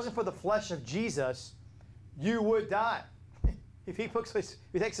 If it wasn't for the flesh of Jesus, you would die. If he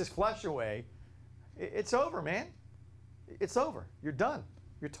takes his flesh away, it's over, man. It's over. You're done.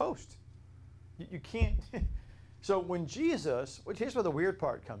 You're toast. You can't. So when Jesus, here's where the weird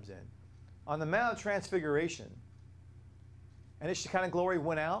part comes in. On the Mount of Transfiguration, and his Shekinah glory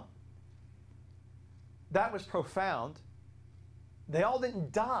went out, that was profound. They all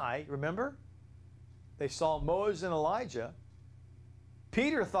didn't die, remember? They saw Moses and Elijah.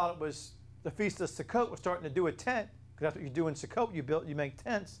 Peter thought it was the Feast of Sukkot was starting to do a tent, because that's what you do in Sukkot. You make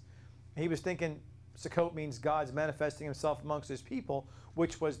tents. And he was thinking Sukkot means God's manifesting himself amongst his people,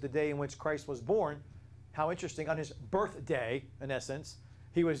 which was the day in which Christ was born. How interesting. On his birthday, in essence,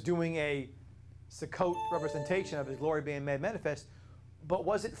 he was doing a Sukkot representation of his glory being made manifest. But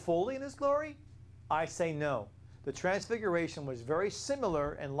was it fully in his glory? I say no. The Transfiguration was very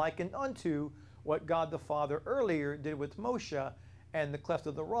similar and likened unto what God the Father earlier did with Moshe and the cleft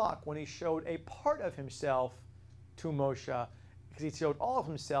of the rock when he showed a part of himself to Moshe. Because he showed all of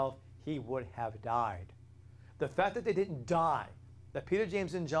himself, he would have died. The fact that they didn't die, that Peter,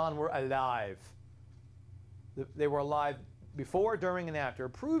 James, and John were alive, they were alive before, during, and after,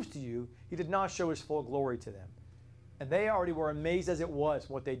 proves to you he did not show his full glory to them. And they already were amazed as it was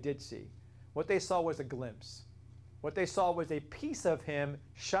what they did see. What they saw was a glimpse. What they saw was a piece of him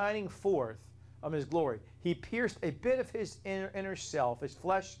shining forth of his glory. He pierced a bit of his inner self. His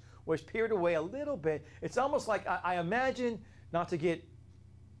flesh was peeled away a little bit. It's almost like, I imagine, not to get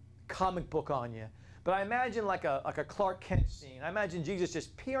comic book on you, but I imagine like a Clark Kent scene. I imagine Jesus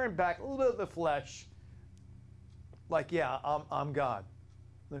just peering back a little bit of the flesh, like, yeah, I'm God.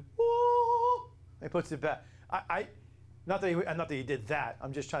 Like, whoa! He puts it back. Not that he did that.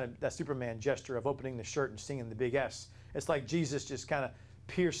 I'm just trying to, that Superman gesture of opening the shirt and singing the big S. It's like Jesus just kind of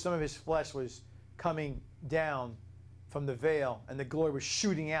pierced, some of his flesh was coming down from the veil, and the glory was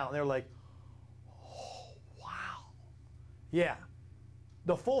shooting out. And they're like, oh, wow. Yeah.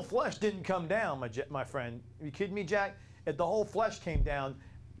 The full flesh didn't come down, my friend. Are you kidding me, Jack? If the whole flesh came down,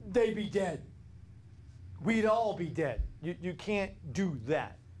 they'd be dead. We'd all be dead. You can't do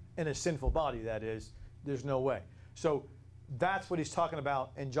that in a sinful body, that is. There's no way. So that's what he's talking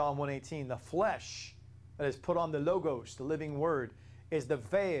about in John 1:18. The flesh that is put on the Logos, the living word, is the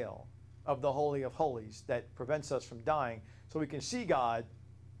veil of the Holy of Holies that prevents us from dying, so we can see God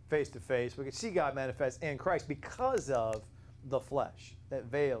face to face. We can see God manifest in Christ because of the flesh that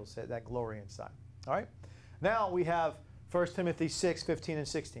veils that glory inside. All right? Now we have 1 Timothy 6:15 and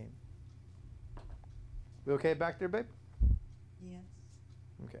 16. We okay back there, babe? Yes.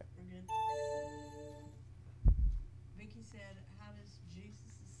 Okay. We're good. Vicky said, how does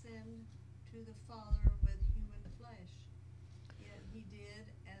Jesus ascend to the Father with human flesh? Yet he did,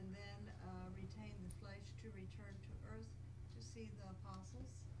 and then retained the flesh to return to earth to see the apostles.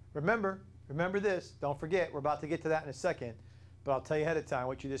 Remember this. Don't forget, we're about to get to that in a second. But I'll tell you ahead of time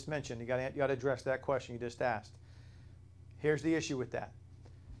what you just mentioned. You got to address that question you just asked. Here's the issue with that.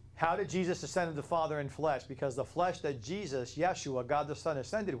 How did Jesus ascend to the Father in flesh? Because the flesh that Jesus, Yeshua, God the Son,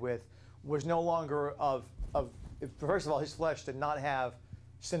 ascended with was no longer first of all, his flesh did not have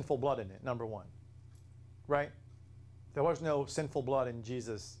sinful blood in it, number one. Right? There was no sinful blood in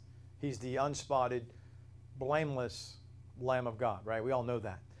Jesus. He's the unspotted, blameless Lamb of God, right? We all know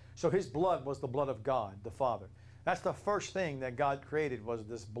that. So his blood was the blood of God, the Father. That's the first thing that God created, was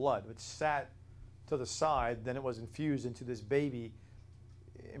this blood, which sat to the side. Then it was infused into this baby,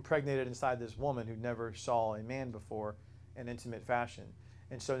 impregnated inside this woman who never saw a man before in intimate fashion.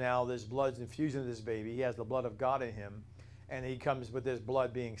 And so now this blood's infused into this baby. He has the blood of God in him, and he comes with this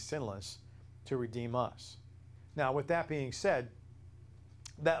blood being sinless to redeem us. Now, with that being said,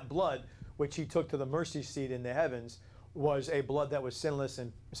 that blood which he took to the mercy seat in the heavens was a blood that was sinless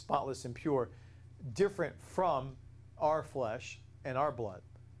and spotless and pure, different from our flesh and our blood.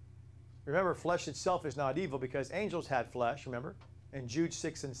 Remember, flesh itself is not evil, because angels had flesh, remember? In Jude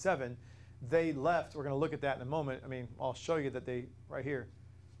 6 and 7, they left. We're going to look at that in a moment. I mean, I'll show you that they, right here,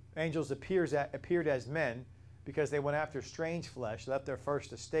 angels appeared as men because they went after strange flesh, left their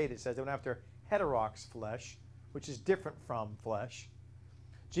first estate. It says they went after heterox flesh, which is different from flesh.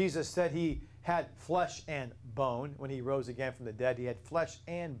 Jesus said he had flesh and bone. When he rose again from the dead, he had flesh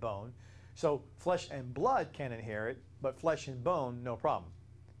and bone. So flesh and blood can inherit, but flesh and bone, no problem.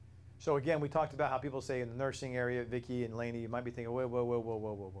 So again, we talked about how people say in the nursing area, Vicky and Lainey, you might be thinking, whoa, whoa, whoa, whoa,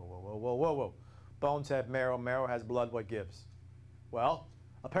 whoa, whoa, whoa, whoa, whoa, whoa, whoa. Bones have marrow, marrow has blood, what gives? Well,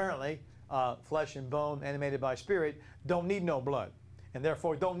 apparently, flesh and bone animated by spirit don't need no blood, and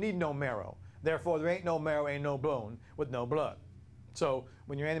therefore don't need no marrow. Therefore, there ain't no marrow, ain't no bone with no blood. So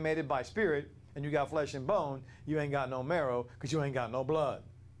when you're animated by spirit and you got flesh and bone, you ain't got no marrow because you ain't got no blood.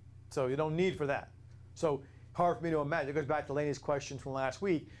 So you don't need for that. So hard for me to imagine. It goes back to Lainey's question from last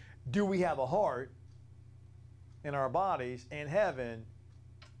week. Do we have a heart in our bodies in heaven,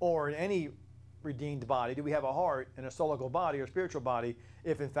 or in any redeemed body? Do we have a heart in a soulical body or spiritual body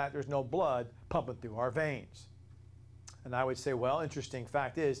if in fact there's no blood pumping through our veins? And I would say, well, interesting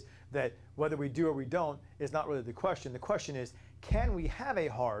fact is that whether we do or we don't is not really the question. The question is, can we have a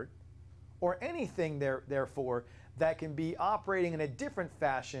heart or anything therefore that can be operating in a different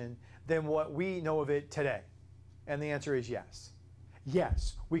fashion than what we know of it today? And the answer is yes.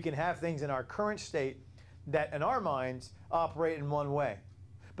 Yes, we can have things in our current state that in our minds operate in one way.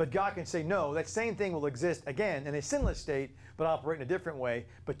 But God can say, no, that same thing will exist again in a sinless state, but operate in a different way,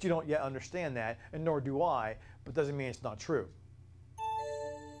 but you don't yet understand that, and nor do I, but doesn't mean it's not true.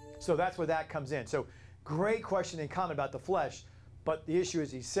 So that's where that comes in. So great question and comment about the flesh, but the issue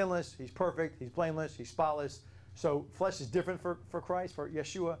is he's sinless, he's perfect, he's blameless, he's spotless. So flesh is different for Christ, for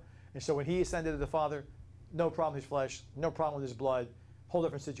Yeshua. And so when he ascended to the Father, no problem with his flesh, no problem with his blood, whole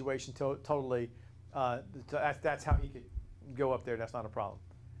different situation totally. That's how he could go up there. That's not a problem.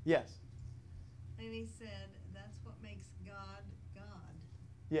 Yes? And he said that's what makes God, God.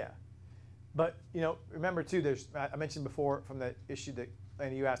 Yeah. But, you know, remember too, I mentioned before from the issue that,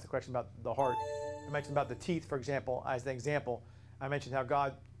 and you asked the question about the heart. I mentioned about the teeth, for example, as an example. I mentioned how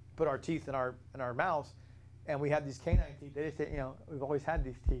God put our teeth in our mouths, and we have these canine teeth. They just, you know, we've always had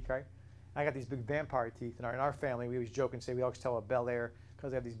these teeth, right? I got these big vampire teeth in our family. We always joke and say we always tell a Bel Air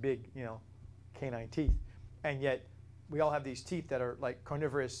because they have these big, you know, canine teeth. And yet we all have these teeth that are like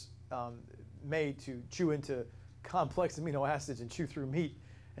carnivorous, made to chew into complex amino acids and chew through meat.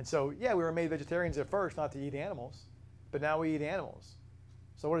 And so, yeah, we were made vegetarians at first, not to eat animals, but now we eat animals.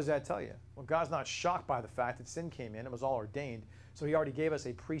 So what does that tell you? Well, God's not shocked by the fact that sin came in. It was all ordained. So he already gave us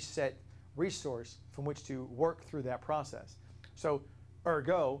a preset resource from which to work through that process. So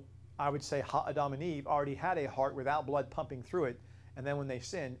ergo, I would say Adam and Eve already had a heart without blood pumping through it. And then when they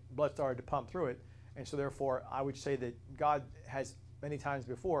sinned, blood started to pump through it. And so therefore, I would say that God has many times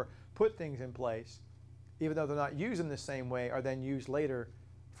before put things in place, even though they're not used in the same way, are then used later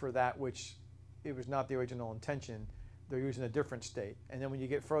for that which it was not the original intention. They're used in a different state. And then when you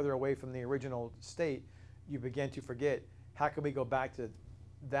get further away from the original state, you begin to forget, how can we go back to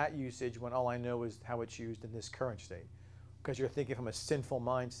that usage when all I know is how it's used in this current state? Because you're thinking from a sinful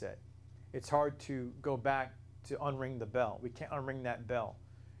mindset. It's hard to go back to unring the bell. We can't unring that bell.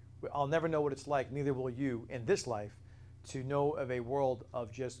 I'll never know what it's like, neither will you in this life, to know of a world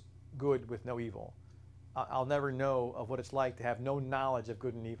of just good with no evil. I'll never know of what it's like to have no knowledge of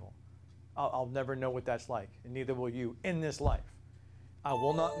good and evil. I'll never know what that's like, and neither will you in this life. I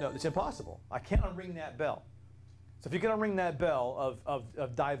will not know. It's impossible. I can't unring that bell. So if you can unring that bell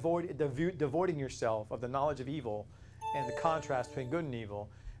of devoiding yourself of the knowledge of evil and the contrast between good and evil,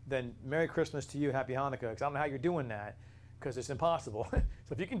 then Merry Christmas to you, Happy Hanukkah, because I don't know how you're doing that, because it's impossible. So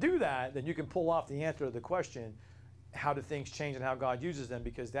if you can do that, then you can pull off the answer to the question, how do things change and how God uses them,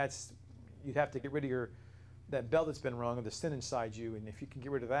 because you'd have to get rid of that bell that's been rung of the sin inside you, and if you can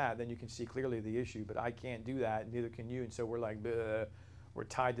get rid of that, then you can see clearly the issue. But I can't do that, and neither can you, and so we're like, we're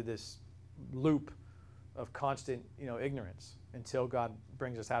tied to this loop of constant, ignorance until God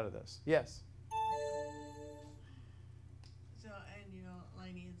brings us out of this. Yes? So, and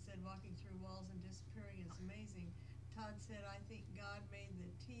Lainey had said walking through walls and disappearing is amazing. Todd said, I think God made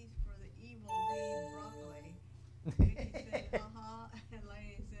the teeth for the evil weed broccoli. Vicky said, and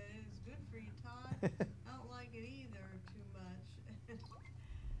Lainey said, it is good for you, Todd. I don't like it either too much.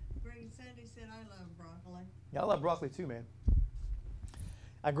 Greg and Sandy said, I love broccoli. Yeah, I love broccoli too, man.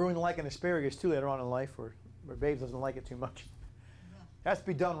 I grew into liking asparagus too later on in life, where Babes doesn't like it too much. Has to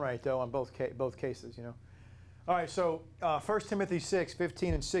be done right, though, on both cases, All right, so 1 Timothy 6,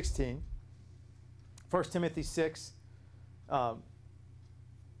 15 and 16. 1 Timothy 6,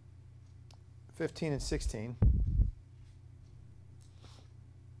 15 and 16.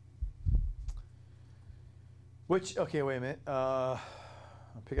 Okay, wait a minute. I'll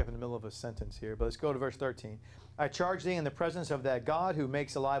pick up in the middle of a sentence here, but let's go to verse 13. I charge thee in the presence of that God who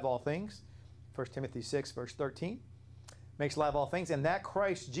makes alive all things. 1 Timothy 6, verse 13. Makes alive all things. And that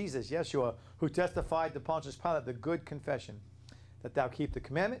Christ Jesus, Yeshua, who testified to Pontius Pilate the good confession, that thou keep the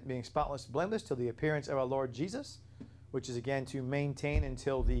commandment, being spotless, blameless, till the appearance of our Lord Jesus, which is again to maintain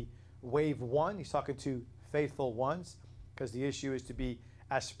until the wave one. He's talking to faithful ones, because the issue is to be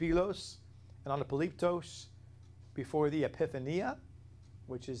aspilos and anapolyptos before the epiphania,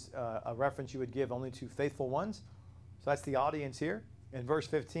 which is a reference you would give only to faithful ones. So that's the audience here. In verse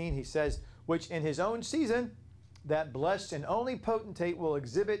 15, he says, which in his own season, that blessed and only potentate will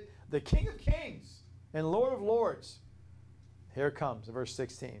exhibit the King of Kings and Lord of Lords. Here it comes, verse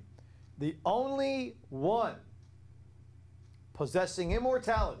 16. The only one possessing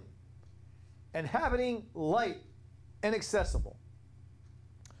immortality, inhabiting light inaccessible,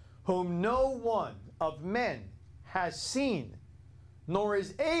 whom no one of men has seen, nor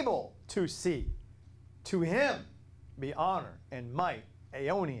is able to see. To him be honor and might,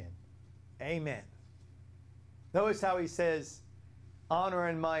 aeonian. Amen. Notice how he says, honor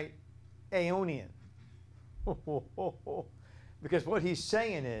and might, aeonian. Because what he's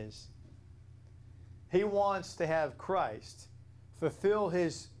saying is, he wants to have Christ fulfill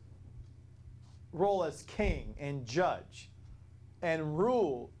his role as king and judge and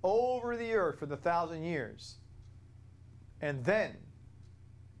rule over the earth for the 1,000 years. And then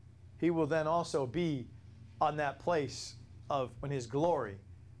he will then also be on that place of when his glory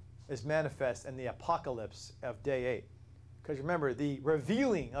is manifest in the apocalypse of day 8. Because remember, the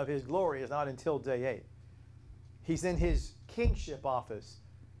revealing of his glory is not until day 8. He's in his kingship office,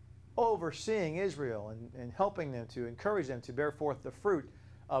 overseeing Israel and helping them to encourage them to bear forth the fruit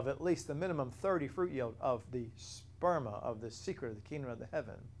of at least the minimum 30 fruit yield of the sperma of the secret of the kingdom of the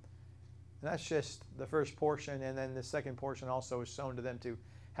heaven. And that's just the first portion, and then the second portion also is sown to them to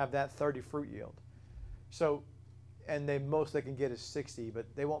have that 30 fruit yield. So, and they most they can get is 60, but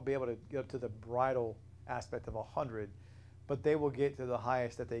they won't be able to get up to the bridal aspect of 100, but they will get to the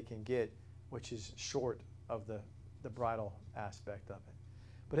highest that they can get, which is short of the bridal aspect of it.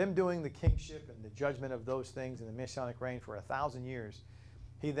 But him doing the kingship and the judgment of those things in the Messianic reign for 1,000 years,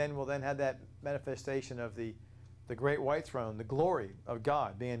 he then will then have that manifestation of the great white throne, the glory of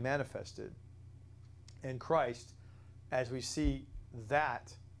God being manifested in Christ, as we see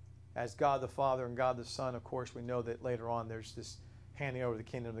that as God the Father and God the Son. Of course, we know that later on there's this handing over the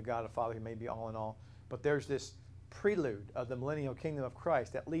kingdom to God the Father, who may be all in all. But there's this prelude of the millennial kingdom of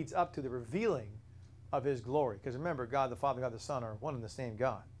Christ that leads up to the revealing of his glory. Because remember, God the Father and God the Son are one and the same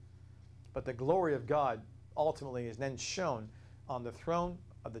God. But the glory of God ultimately is then shown on the throne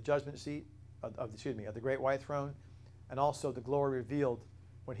of the judgment seat, of the great white throne, and also the glory revealed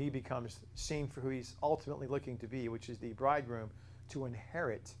when he becomes seen for who he's ultimately looking to be, which is the bridegroom, to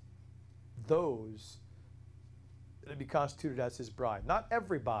inherit those that be constituted as his bride. Not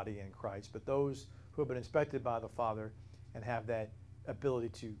everybody in Christ, but those who have been inspected by the Father and have that ability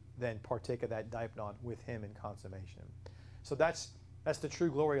to then partake of that diapanon with him in consummation. So that's the true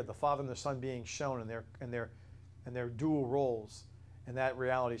glory of the Father and the Son being shown in their dual roles in that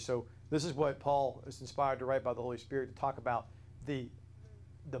reality. So this is what Paul is inspired to write by the Holy Spirit, to talk about the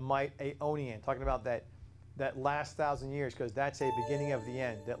might aeonian, talking about that that last 1,000 years, because that's a beginning of the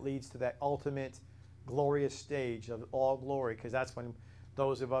end that leads to that ultimate glorious stage of all glory, because that's when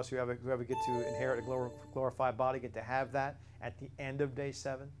those of us who ever get to inherit a glorified body get to have that at the end of day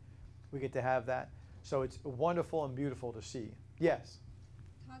 7. We get to have that. So it's wonderful and beautiful to see. Yes?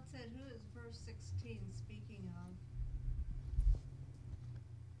 Todd said, who is verse 16 speaking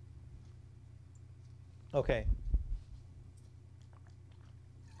of? Okay.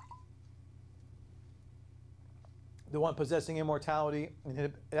 The one possessing immortality,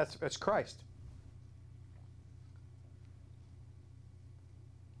 that's Christ.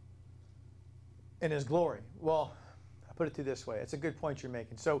 In his glory. Well, I put it to you this way. It's a good point you're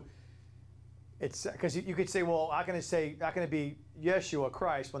making. So it's because you could say, well, how can it be Yeshua,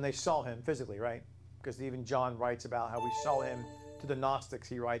 Christ, when they saw him physically, right? Because even John writes about how we saw him. To the Gnostics,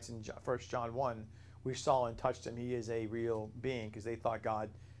 he writes in 1 John 1, we saw and touched him. He is a real being, because they thought God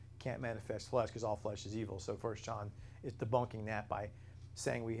can't manifest flesh because all flesh is evil. So 1 John is debunking that by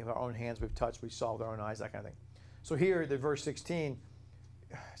saying we have our own hands, we've touched, we saw with our own eyes, that kind of thing. So here, the verse 16.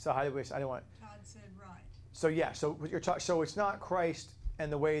 So I don't want. Todd said right. So yeah, so you're so it's not Christ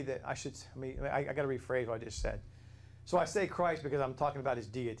and the way that I got to rephrase what I just said. So I say Christ because I'm talking about his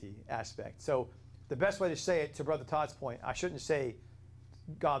deity aspect. So the best way to say it, to Brother Todd's point, I shouldn't say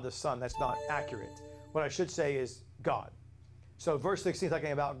God the Son. That's not accurate. What I should say is God. So verse 16 is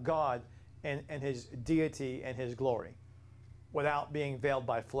talking about God and his deity and his glory without being veiled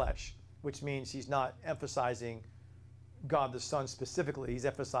by flesh, which means he's not emphasizing God the Son specifically. He's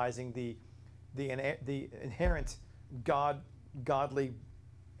emphasizing the inherent godly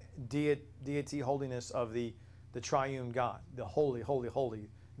deity holiness of the triune God, the holy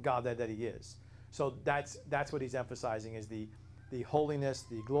God that he is. So that's what he's emphasizing, is the holiness,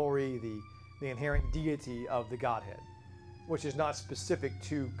 the glory, the inherent deity of the Godhead, which is not specific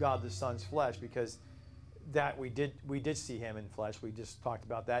to God the Son's flesh, because that we did see him in flesh. We just talked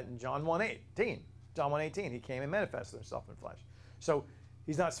about that in John 1:18. John 1:18, he came and manifested himself in flesh. So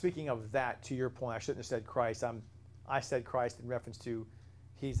he's not speaking of that, to your point. I shouldn't have said Christ. I said Christ in reference to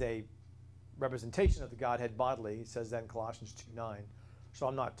he's a representation of the Godhead bodily. He says that in Colossians 2:9. So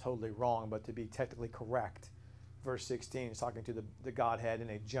I'm not totally wrong, but to be technically correct, verse 16 is talking to the Godhead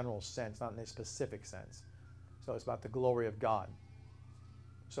in a general sense, not in a specific sense. So it's about the glory of God.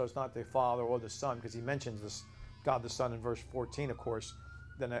 So it's not the Father or the Son, because he mentions this God the Son in verse 14, of course.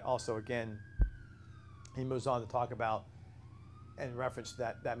 Then also, again, he moves on to talk about, in reference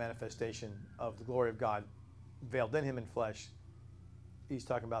to that manifestation of the glory of God veiled in him in flesh. He's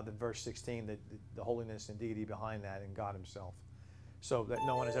talking about the verse 16, the holiness and deity behind that, and God himself. So that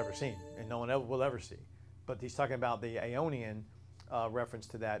no one has ever seen, and no one will ever see. But he's talking about the Aeonian reference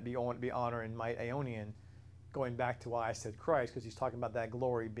to that, be honor and might Aeonian, going back to why I said Christ, because he's talking about that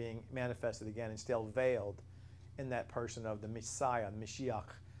glory being manifested again and still veiled in that person of the Messiah, the Mashiach,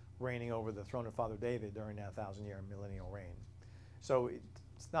 reigning over the throne of Father David during that 1,000-year millennial reign. So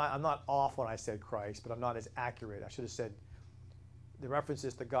I'm not off when I said Christ, but I'm not as accurate. I should have said the reference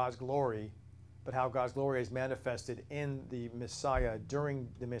is to God's glory, but how God's glory is manifested in the Messiah during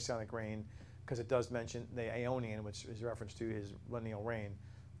the Messianic reign, because it does mention the Aeonian, which is a reference to his millennial reign.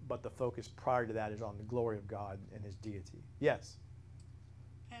 But the focus prior to that is on the glory of God and his deity. Yes?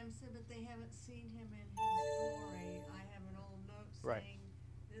 Pam said, but they haven't seen him in his glory. I have an old note saying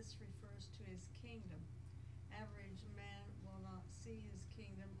this refers to his kingdom. Average man will not see his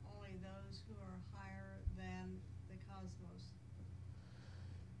kingdom, only those who are higher than the cosmos.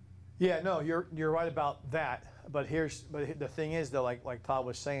 Yeah, no, you're right about that. But the thing is, though, like Todd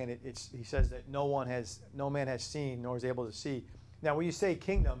was saying, he says that no man has seen nor is able to see. Now, when you say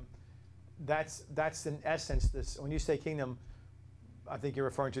kingdom, that's in essence this. When you say kingdom, I think you're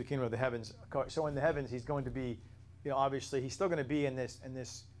referring to the kingdom of the heavens. So in the heavens, he's going to be, obviously, he's still going to be in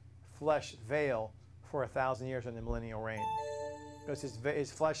this flesh veil for 1,000 years in the millennial reign, because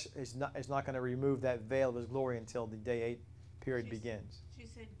his flesh is not going to remove that veil of his glory until the day 8 period begins. She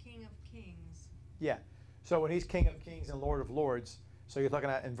said King of Kings. Yeah. So when he's King of Kings and Lord of Lords, so you're looking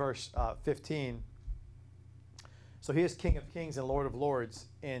at in verse 15. So he is King of Kings and Lord of Lords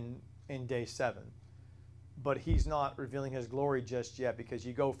in day 7. But he's not revealing his glory just yet, because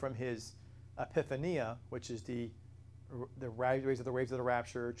you go from his epiphania, which is the waves of the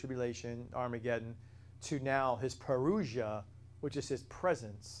rapture, tribulation, Armageddon, to now his parousia, which is his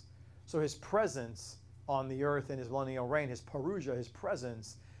presence. So his presence on the earth in his millennial reign, his parousia, his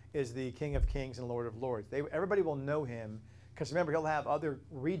presence, is the King of Kings and Lord of Lords. Everybody will know him, because remember, he'll have other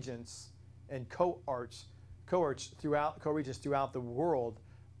regents and co-regents throughout the world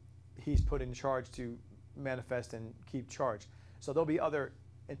he's put in charge to manifest and keep charge. So there'll be other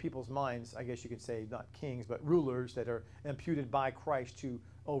in people's minds, I guess you could say, not kings, but rulers that are imputed by Christ to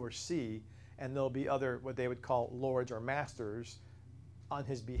oversee. And there'll be other, what they would call lords or masters on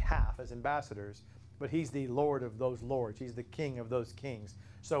his behalf as ambassadors. But he's the Lord of those lords. He's the king of those kings.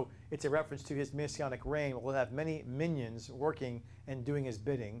 So it's a reference to his messianic reign. We'll have many minions working and doing his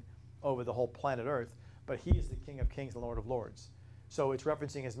bidding over the whole planet Earth. But he is the King of kings and Lord of lords. So it's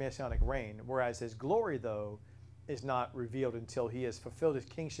referencing his messianic reign. Whereas his glory, though, is not revealed until he has fulfilled his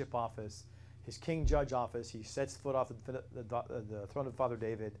kingship office, his king judge office. He sets foot off the throne of Father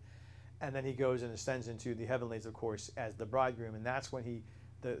David. And then he goes and ascends into the heavenlies, of course, as the bridegroom. And that's when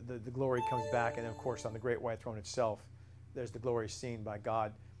the glory comes back. And then, of course, on the great white throne itself, there's the glory seen by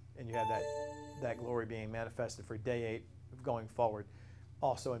God. And you have that glory being manifested for day 8 going forward.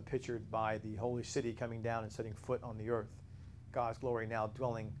 Also pictured by the holy city coming down and setting foot on the earth. God's glory now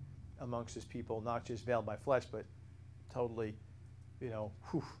dwelling amongst his people, not just veiled by flesh, but totally,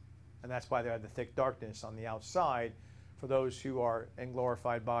 And that's why they have the thick darkness on the outside for those who are in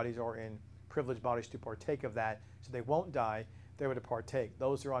glorified bodies or in privileged bodies to partake of that. So they won't die, they were to partake.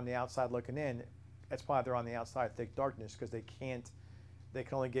 Those who are on the outside looking in, that's why they're on the outside thick darkness, because they can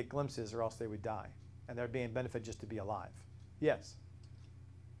only get glimpses or else they would die. And they're being benefit just to be alive. Yes?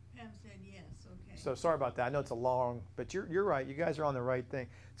 Pam said yes, okay. So sorry about that. I know it's a long, but you're right. You guys are on the right thing.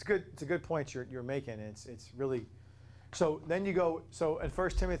 It's a good point you're making. It's really, so then you go, so in 1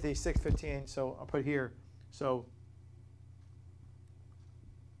 Timothy 6:15, so I'll put here, so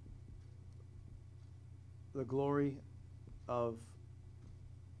the glory of,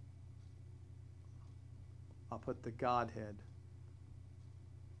 I'll put the Godhead.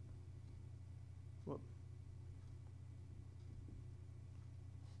 Whoop.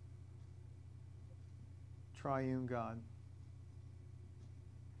 Triune God,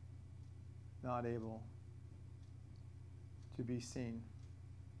 not able to be seen.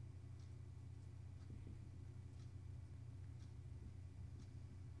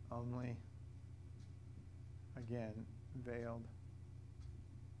 Only, again, veiled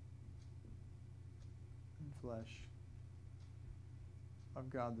in flesh of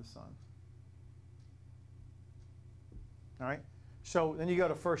God the Son. All right? So then you go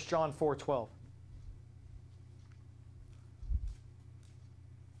to 1 John 4:12.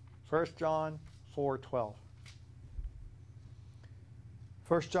 1 John 4:12.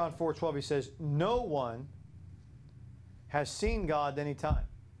 1 John 4:12, he says, no one has seen God any time.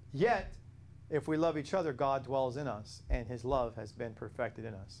 Yet, if we love each other, God dwells in us, and his love has been perfected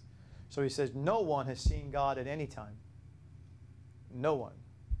in us. So he says, no one has seen God at any time. No one.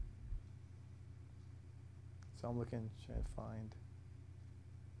 So I'm looking, trying to find.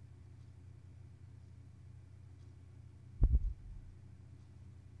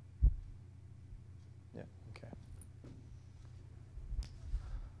 Yeah, okay.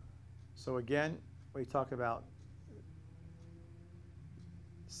 So again, we talk about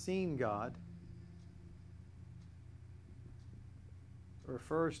seeing God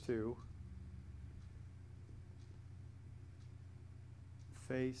refers to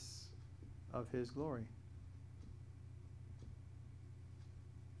face of his glory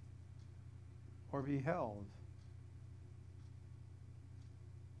or beheld,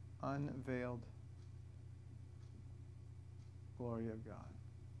 unveiled glory of God.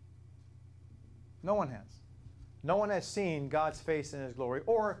 No one has. No one has seen God's face in his glory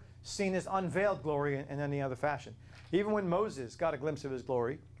or seen his unveiled glory in any other fashion. Even when Moses got a glimpse of his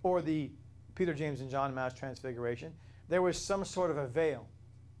glory, or the Peter, James, and John Mass Transfiguration, there was some sort of a veil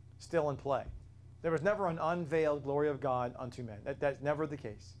still in play. There was never an unveiled glory of God unto men. That's never the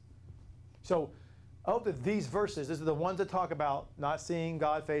case. So I hope that these verses, these are the ones that talk about not seeing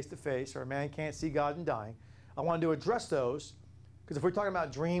God face to face, or a man can't see God and dying. I wanted to address those, because if we're talking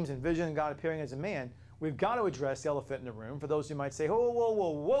about dreams and vision and God appearing as a man, we've got to address the elephant in the room. For those who might say, whoa, whoa, whoa,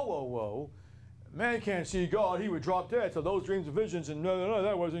 whoa, whoa, whoa. Man can't see God, he would drop dead. So those dreams and visions, and no,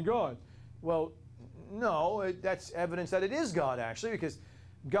 that wasn't God. Well, no, that's evidence that it is God, actually, because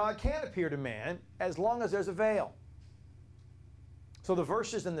God can appear to man as long as there's a veil. So the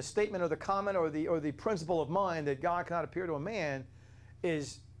verses and the statement or the comment or the principle of mind that God cannot appear to a man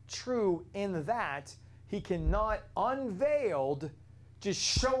is true in that he cannot, unveiled, just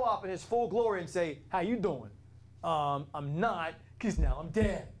show up in his full glory and say, how you doing? I'm not, because now I'm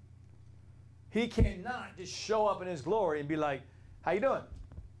dead. He cannot just show up in his glory and be like, how you doing?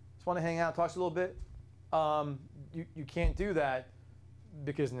 Just want to hang out, talk to you a little bit? You can't do that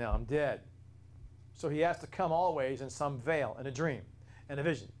because now I'm dead. So he has to come always in some veil, in a dream, and a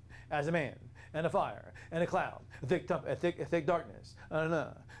vision, as a man, and a fire, and a cloud, a thick darkness.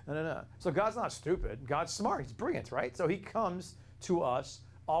 So God's not stupid. God's smart. He's brilliant, right? So he comes to us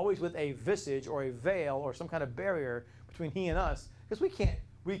always with a visage or a veil or some kind of barrier between he and us, because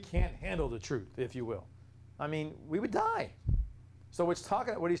we can't handle the truth, if you will. I mean, we would die. So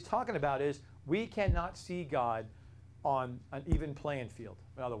what he's talking about is we cannot see God on an even playing field,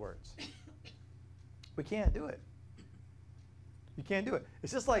 in other words. We can't do it. You can't do it.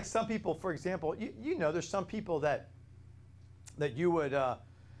 It's just like some people, for example, you know, there's some people that you would,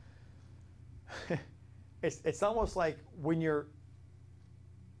 it's almost like when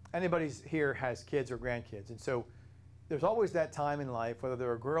anybody's here has kids or grandkids, and so there's always that time in life, whether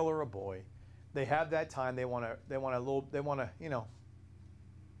they're a girl or a boy, they have that time they want to you know,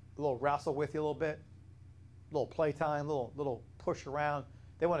 a little wrestle with you a little bit, a little playtime, little push around.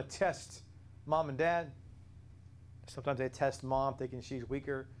 They want to test mom and dad. Sometimes they test mom thinking she's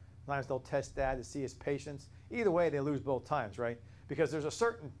weaker. Sometimes they'll test dad to see his patience. Either way, they lose both times, right? Because there's a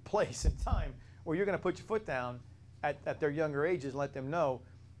certain place and time where you're going to put your foot down at their younger ages and let them know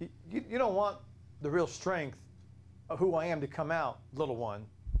you don't want the real strength of who I am to come out, little one.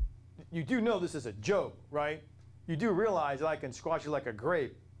 You do know this is a joke, right? You do realize that I can squash you like a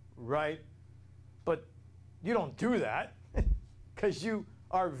grape, right? But you don't do that because you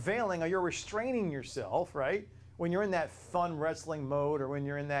are veiling or you're restraining yourself, right? When you're in that fun wrestling mode, or when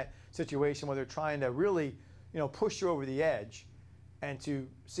you're in that situation where they're trying to really, you know, push you over the edge and to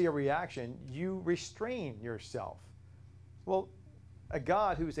see a reaction, you restrain yourself. Well, a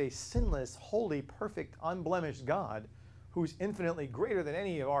God who's a sinless, holy, perfect, unblemished God, who's infinitely greater than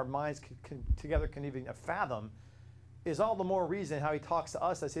any of our minds together can even fathom, is all the more reason how he talks to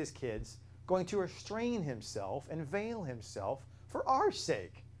us as his kids, going to restrain himself and veil himself for our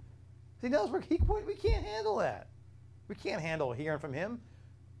sake. He knows we can't handle that. We can't handle hearing from him,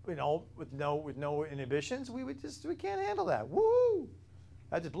 you know, with no inhibitions. We can't handle that. Woo!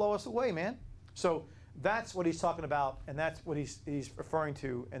 That'd just blow us away, man. So that's what he's talking about, and that's what he's referring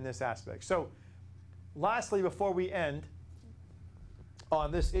to in this aspect. So lastly, before we end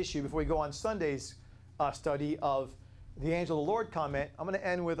on this issue, before we go on Sunday's study of the angel of the Lord comment, I'm going to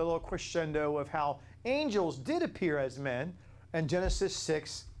end with a little crescendo of how angels did appear as men in Genesis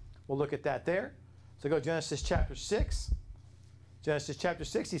 6. We'll look at that there. So go to Genesis chapter 6. Genesis chapter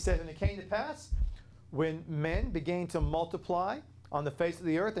 6, he says, and it came to pass, when men began to multiply on the face of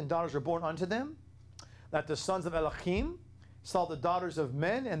the earth, and daughters were born unto them, that the sons of Elohim saw the daughters of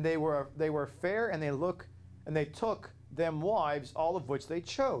men, and they were fair, and they took them wives, all of which they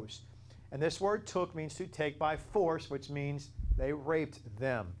chose. And this word took means to take by force, which means they raped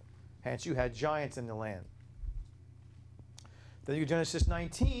them. Hence you had giants in the land. Then you go to Genesis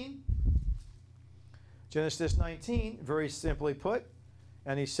 19. Genesis 19, very simply put,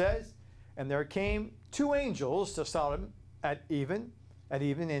 and he says, and there came two angels to Sodom at even,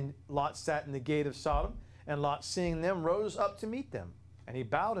 and Lot sat in the gate of Sodom, and Lot, seeing them, rose up to meet them. And he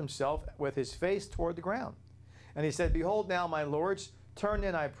bowed himself with his face toward the ground. And he said, behold now, my lords, turn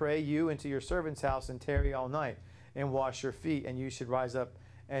in, I pray you, into your servant's house, and tarry all night, and wash your feet, and you should rise up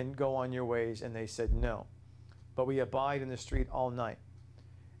and go on your ways. And they said, no, but we abide in the street all night.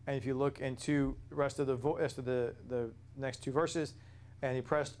 And if you look into the rest of the next two verses, and he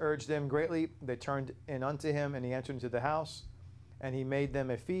urged them greatly, they turned in unto him, and he entered into the house, and he made them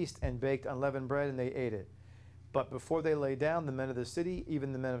a feast, and baked unleavened bread, and they ate it. But before they lay down, the men of the city,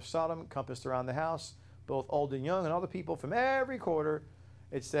 even the men of Sodom, compassed around the house, both old and young, and all the people from every quarter.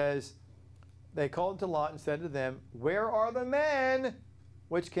 It says, they called to Lot and said to them, where are the men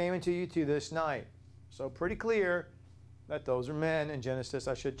which came into you to this night? So pretty clear that those are men in Genesis.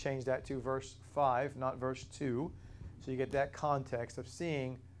 I should change that to verse 5, not verse 2. So you get that context of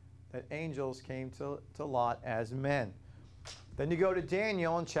seeing that angels came to Lot as men. Then you go to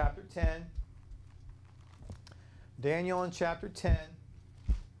Daniel in chapter 10. Daniel in chapter 10.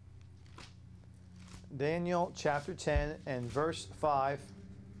 Daniel chapter 10 and verse 5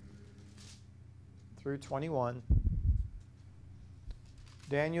 through 21.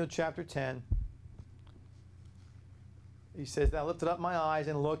 Daniel chapter 10. He says, "Then I lifted up my eyes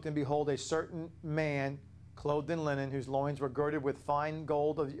and looked, and behold, a certain man clothed in linen, whose loins were girded with fine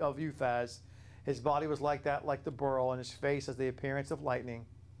gold of Uphaz. His body was like the beryl, and his face as the appearance of lightning,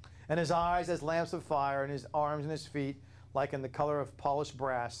 and his eyes as lamps of fire, and his arms and his feet like in the color of polished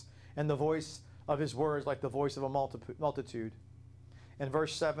brass, and the voice of his words like the voice of a multitude." In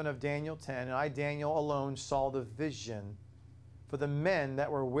verse 7 of Daniel 10, "And I, Daniel, alone saw the vision, for the men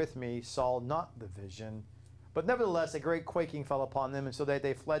that were with me saw not the vision. But nevertheless, a great quaking fell upon them, and so that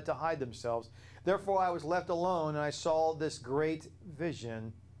they fled to hide themselves. Therefore I was left alone, and I saw this great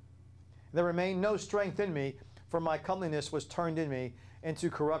vision. There remained no strength in me, for my comeliness was turned in me into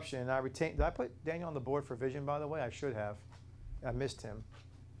corruption. And I retained." Did I put Daniel on the board for vision, by the way? I should have. I missed him.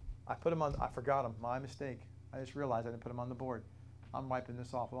 I put them on, I forgot them, my mistake. I just realized I didn't put them on the board. I'm wiping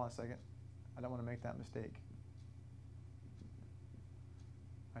this off. Hold on a second. I don't want to make that mistake.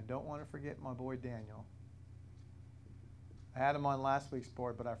 I don't want to forget my boy Daniel. I had him on last week's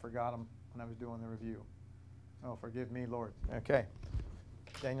board, but I forgot him when I was doing the review. Oh, forgive me, Lord. Okay.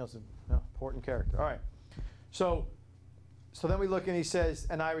 Daniel's an important character. All right. So then we look and he says,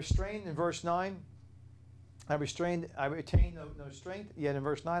 and I restrained in verse 9. I retained no strength. Yet in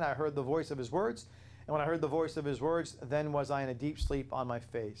verse 9, I heard the voice of his words. And when I heard the voice of his words, then was I in a deep sleep on my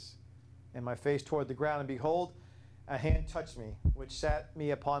face. And my face toward the ground, and behold, a hand touched me, which sat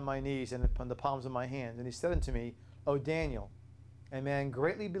me upon my knees and upon the palms of my hands. And he said unto me, O Daniel, a man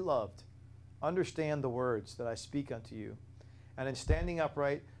greatly beloved, understand the words that I speak unto you. And in standing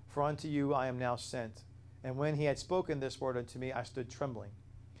upright, for unto you I am now sent. And when he had spoken this word unto me, I stood trembling.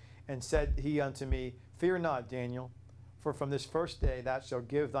 And said he unto me, Fear not, Daniel, for from this first day thou shalt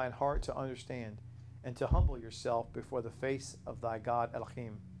give thine heart to understand, and to humble yourself before the face of thy God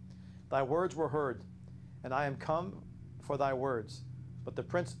Elohim. Thy words were heard, and I am come for thy words. But the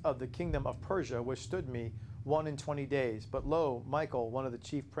prince of the kingdom of Persia withstood me 21 days. But lo, Michael, one of the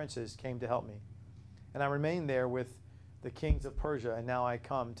chief princes, came to help me. And I remained there with the kings of Persia, and now I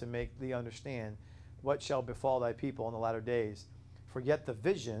come to make thee understand what shall befall thy people in the latter days. For yet the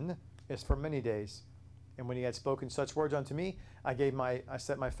vision is for many days. And when he had spoken such words unto me, I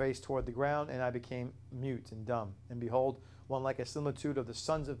set my face toward the ground, and I became mute and dumb. And behold, one like a similitude of the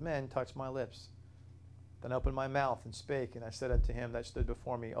sons of men touched my lips. Then I opened my mouth and spake, and I said unto him that stood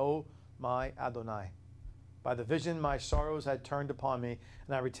before me, O my Adonai, by the vision my sorrows had turned upon me,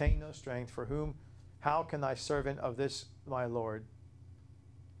 and I retained no strength. How can thy servant of this my Lord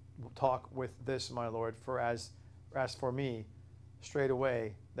talk with this my Lord? For as for me,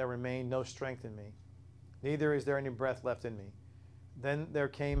 straightway there remained no strength in me, neither is there any breath left in me. Then there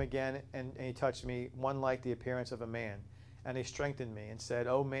came again, and he touched me, one like the appearance of a man. And he strengthened me, and said,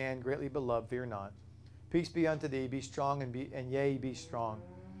 O man, greatly beloved, fear not. Peace be unto thee, be strong, and yea, be strong.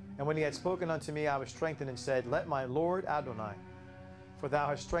 And when he had spoken unto me, I was strengthened, and said, Let my Lord Adonai, for thou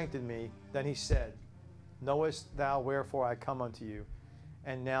hast strengthened me. Then he said, Knowest thou wherefore I come unto you?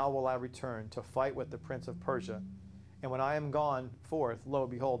 And now will I return to fight with the prince of Persia. And when I am gone forth, lo,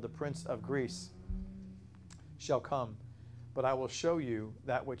 behold, the prince of Greece shall come. But I will show you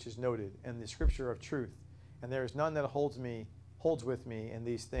that which is noted in the scripture of truth. And there is none that holds with me in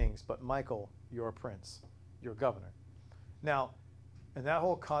these things, but Michael, your prince, your governor. Now, in that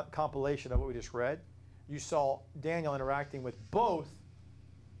whole compilation of what we just read, you saw Daniel interacting with both.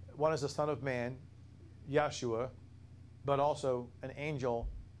 One is the Son of Man, Yeshua, but also an angel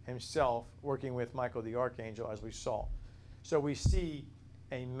himself working with Michael the archangel, as we saw. So we see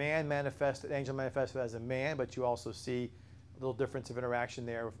a man manifested, angel manifested as a man, but you also see a little difference of interaction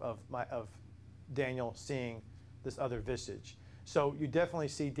there of Daniel seeing this other visage. So you definitely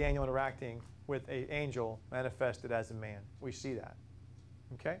see Daniel interacting with an angel manifested as a man. We see that.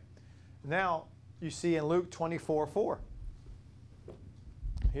 Okay? Now you see in Luke 24:4.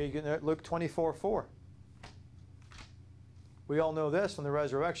 Here you get Luke 24:4. We all know this from the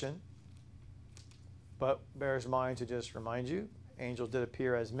resurrection, but bears mind to just remind you, angels did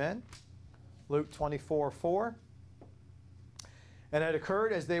appear as men. Luke 24:4. And it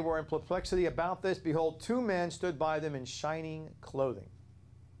occurred as they were in perplexity about this, behold, two men stood by them in shining clothing.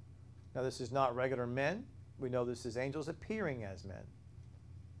 Now this is not regular men. We know this is angels appearing as men.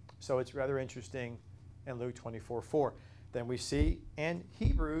 So it's rather interesting in Luke 24:4. Then we see in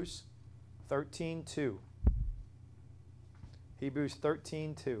Hebrews 13:2. Hebrews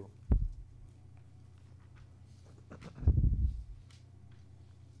 13:2.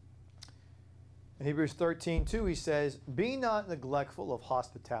 In Hebrews 13:2 he says, Be not neglectful of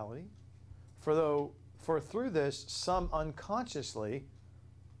hospitality, for through this some unconsciously,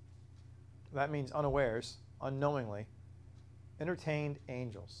 that means unawares, unknowingly, entertained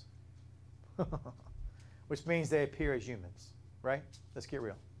angels. Which means they appear as humans, right? Let's get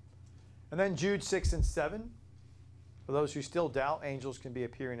real. And then Jude 6:7, for those who still doubt angels can be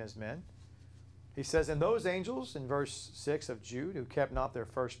appearing as men. He says, And those angels, in verse 6 of Jude, who kept not their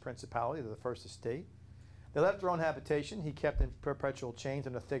first principality, the first estate, they left their own habitation. He kept in perpetual chains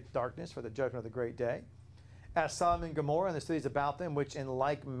in a thick darkness for the judgment of the great day. As Sodom and Gomorrah and the cities about them, which in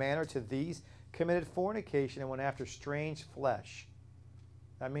like manner to these committed fornication and went after strange flesh.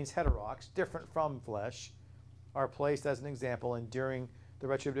 That means heterox, different from flesh, are placed as an example, enduring the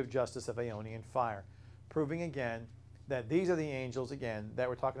retributive justice of Aeonian fire. Proving again that these are the angels, again, that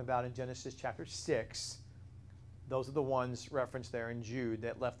we're talking about in Genesis chapter 6. Those are the ones referenced there in Jude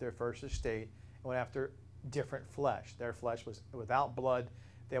that left their first estate and went after different flesh. Their flesh was without blood,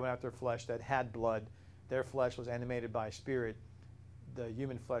 They went after flesh that had blood. Their flesh was animated by spirit. The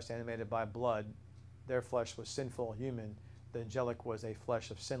human flesh animated by blood. Their flesh was sinful, human. The angelic was a flesh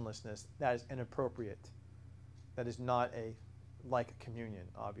of sinlessness. That is inappropriate. That is not a like communion,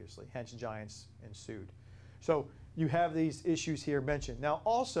 obviously. Hence, giants ensued. So you have these issues here mentioned. Now,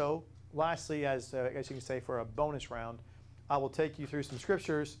 also, lastly, as I guess you can say for a bonus round, I will take you through some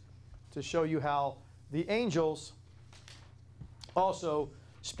scriptures to show you how the angels also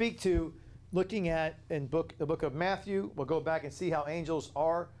speak to, looking at in the book of Matthew. We'll go back and see how angels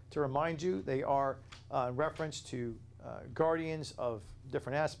are, to remind you. They are in reference to guardians of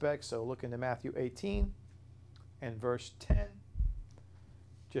different aspects. So look into Matthew 18 and verse 10.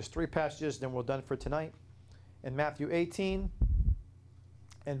 Just 3 passages, then we're done for tonight. In Matthew 18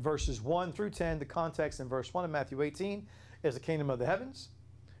 and verses 1 through 10, the context in verse 1 of Matthew 18 is the kingdom of the heavens.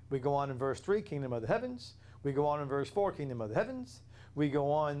 We go on in verse 3, kingdom of the heavens. We go on in verse 4, kingdom of the heavens. We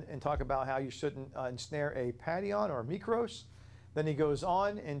go on and talk about how you shouldn't ensnare a padion or a mikros. Then he goes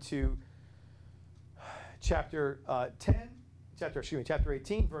on into chapter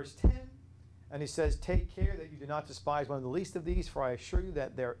 18, verse 10. And he says, take care that you do not despise one of the least of these, for I assure you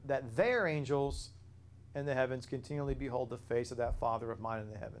that their angels in the heavens continually behold the face of that Father of mine in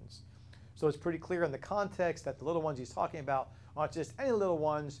the heavens. So it's pretty clear in the context that the little ones he's talking about aren't just any little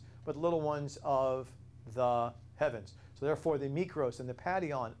ones, but the little ones of the heavens. So therefore the mikros and the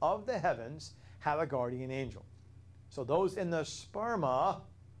padion of the heavens have a guardian angel. So those in the sperma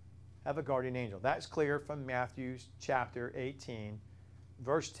have a guardian angel. That's clear from Matthew chapter 18,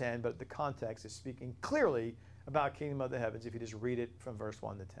 verse 10, but the context is speaking clearly about kingdom of the heavens if you just read it from verse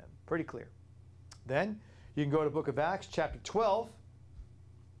 1 to 10. Pretty clear. Then you can go to the book of Acts chapter 12.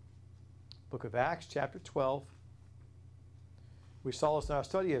 Book of Acts chapter 12. We saw this in our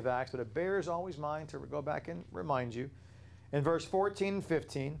study of Acts, but it bears always mind to go back and remind you. In verse 14 and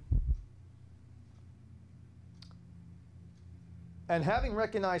 15, and having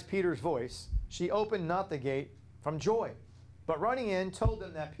recognized Peter's voice, she opened not the gate from joy, but running in, told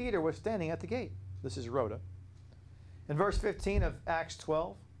them that Peter was standing at the gate. This is Rhoda. In verse 15 of Acts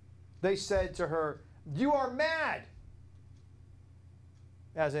 12, they said to her, you are mad.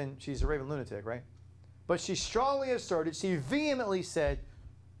 As in, she's a raving lunatic, right? But she strongly asserted, she vehemently said,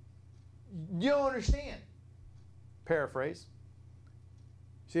 you don't understand. Paraphrase.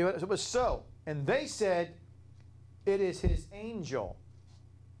 See, it was so. And they said, it is his angel.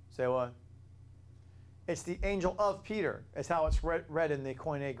 Say what? It's the angel of Peter. It's how it's read in the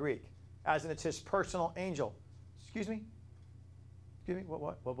Koine Greek. As in, it's his personal angel. Excuse me? Excuse me?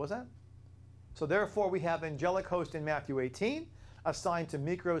 What was that? So therefore, we have angelic host in Matthew 18, assigned to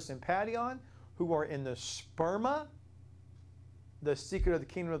Mikros and Padion, who are in the sperma, the secret of the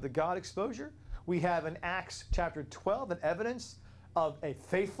kingdom of the God exposure. We have in Acts chapter 12 an evidence of a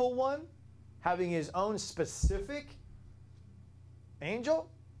faithful one having his own specific angel.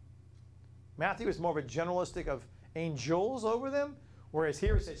 Matthew is more of a generalistic of angels over them, whereas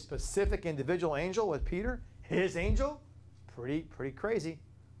here it's a specific individual angel with Peter, his angel. Pretty crazy.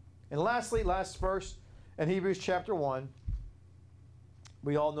 And lastly, last verse in Hebrews chapter 1.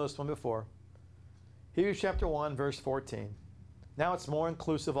 We all know this one before. Hebrews chapter 1, verse 14. Now it's more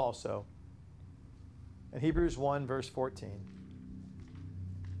inclusive also. In Hebrews 1, verse 14.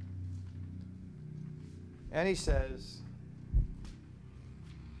 And he says,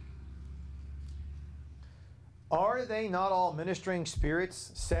 are they not all ministering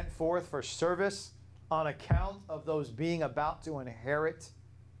spirits sent forth for service on account of those being about to inherit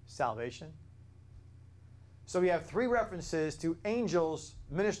salvation? So we have 3 references to angels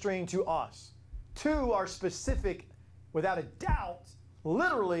ministering to us. 2 are specific, without a doubt,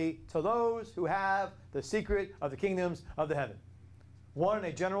 literally to those who have the secret of the kingdoms of the heaven. 1 in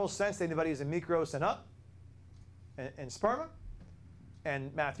a general sense, anybody who's in Mikros and up, and sperma,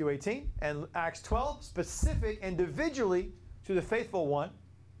 and Matthew 18, and Acts 12, specific individually to the faithful one.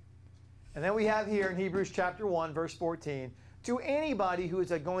 And then we have here in Hebrews chapter 1, verse 14, to anybody who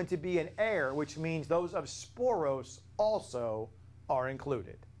is going to be an heir, which means those of sporos also are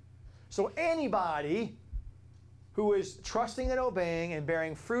included. So anybody who is trusting and obeying and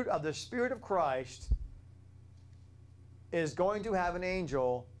bearing fruit of the Spirit of Christ is going to have an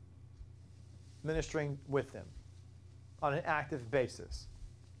angel ministering with them on an active basis.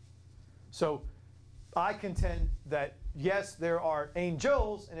 So I contend that, yes, there are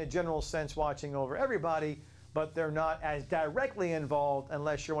angels in a general sense watching over everybody, but they're not as directly involved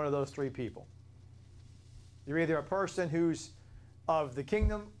unless you're one of those 3 people. You're either a person who's of the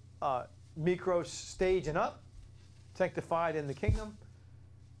kingdom, Mikros stage and up, sanctified in the kingdom,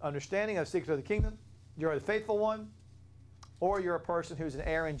 understanding of secrets of the kingdom. You're the faithful one. or you're a person who's an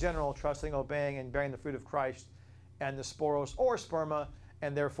heir in general, trusting, obeying, and bearing the fruit of Christ and the sporos or sperma,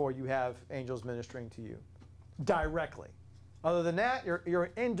 and therefore you have angels ministering to you directly. Other than that,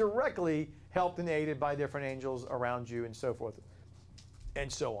 you're indirectly helped and aided by different angels around you and so forth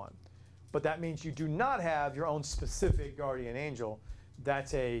and so on. But that means you do not have your own specific guardian angel.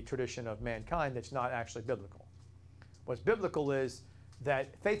 That's a tradition of mankind that's not actually biblical. What's biblical is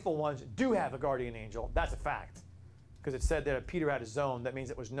that faithful ones do have a guardian angel. That's a fact. Because it said that Peter had his own. That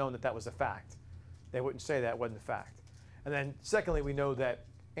means it was known that that was a fact. They wouldn't say that wasn't a fact. And then secondly, we know that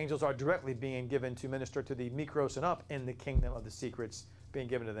angels are directly being given to minister to the mikros and up in the kingdom of the secrets being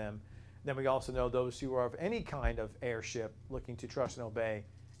given to them. Then we also know those who are of any kind of heirship, looking to trust and obey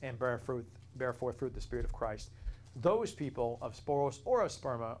and bear forth fruit, the Spirit of Christ. Those people of sporos or of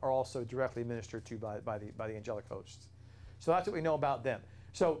sperma are also directly ministered to by the angelic hosts. So that's what we know about them.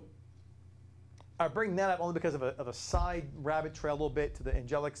 So I bring that up only because of a side rabbit trail a little bit to the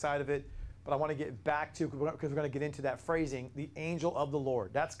angelic side of it, but I want to get back to, because we're going to get into that phrasing, the angel of the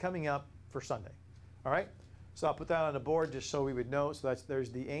Lord. That's coming up for Sunday. All right? So I'll put that on the board just so we would know. So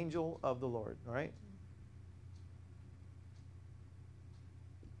there's the angel of the Lord. All right?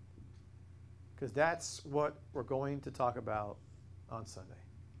 Because that's what we're going to talk about on Sunday.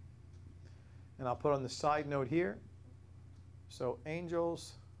 And I'll put on the side note here. So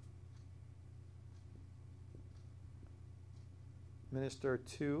angels minister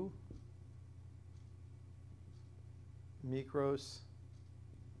to mikros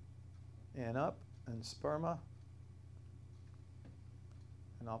and up and sperma.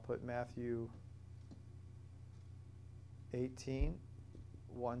 And I'll put Matthew 18,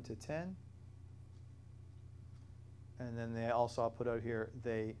 1 to 10. And then they also, I'll put out here,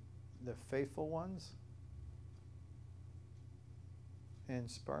 the faithful ones in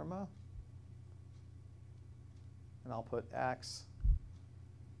sperma. And I'll put Acts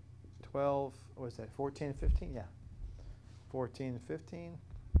 12, what is that, 14 and 15? Yeah. 14 and 15.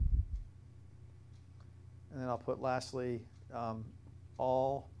 And then I'll put lastly,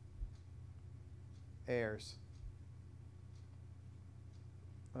 all heirs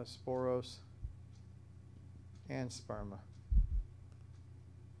of sporos and sperma.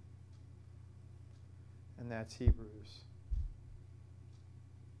 And that's Hebrews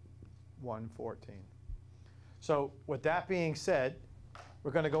 1:14. So with that being said,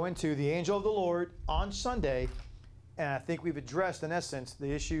 we're going to go into the angel of the Lord on Sunday, and I think we've addressed in essence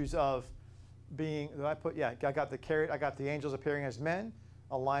the issues of being, I got the angels appearing as men,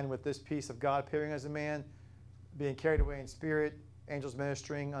 aligned with this piece of God appearing as a man, being carried away in spirit, angels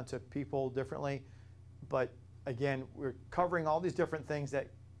ministering unto people differently. But again, we're covering all these different things that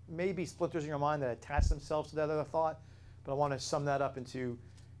may be splinters in your mind that attach themselves to that other thought, but I want to sum that up into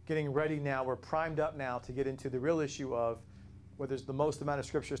getting ready now. We're primed up now to get into the real issue of where there's the most amount of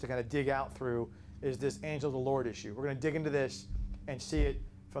scriptures to kind of dig out through is this angel of the Lord issue. We're going to dig into this and see it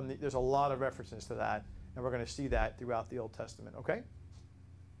from there's a lot of references to that, and we're going to see that throughout the Old Testament, okay?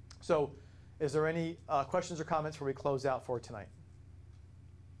 So is there any questions or comments before we close out for tonight?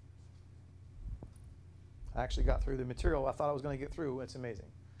 I actually got through the material I thought I was going to get through. It's amazing.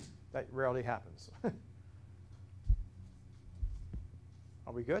 That rarely happens.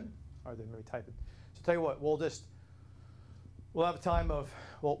 Are we good? Or then maybe type it. So tell you what, we'll have a time of,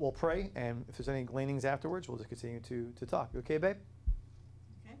 we'll pray, and if there's any gleanings afterwards, we'll just continue to talk. You okay, babe?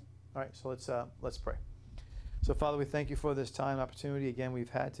 Okay. All right, so let's pray. So Father, we thank you for this time, opportunity again we've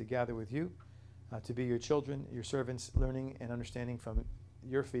had to gather with you, to be your children, your servants, learning and understanding from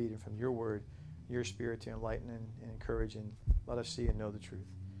your feet and from your word, your spirit to enlighten and encourage and let us see and know the truth.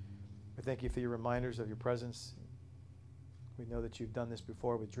 We thank you for your reminders of your presence. We know that you've done this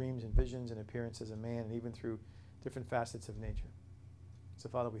before with dreams and visions and appearance as a man, and even through different facets of nature. So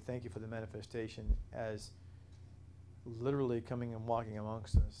Father, we thank you for the manifestation as literally coming and walking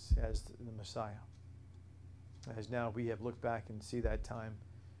amongst us as the Messiah. As now we have looked back and see that time,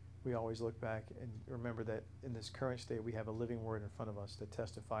 we always look back and remember that in this current state we have a living word in front of us that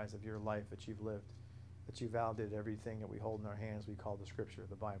testifies of your life that you've lived, that you validated everything that we hold in our hands we call the Scripture,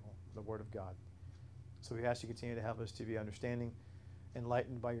 the Bible, the Word of God. So we ask you to continue to help us to be understanding,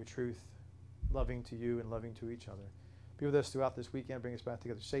 enlightened by your truth, loving to you and loving to each other. Be with us throughout this weekend. Bring us back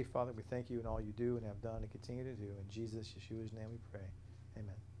together safe, Father. We thank you in all you do and have done and continue to do. In Jesus, Yeshua's name we pray.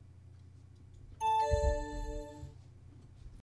 Amen.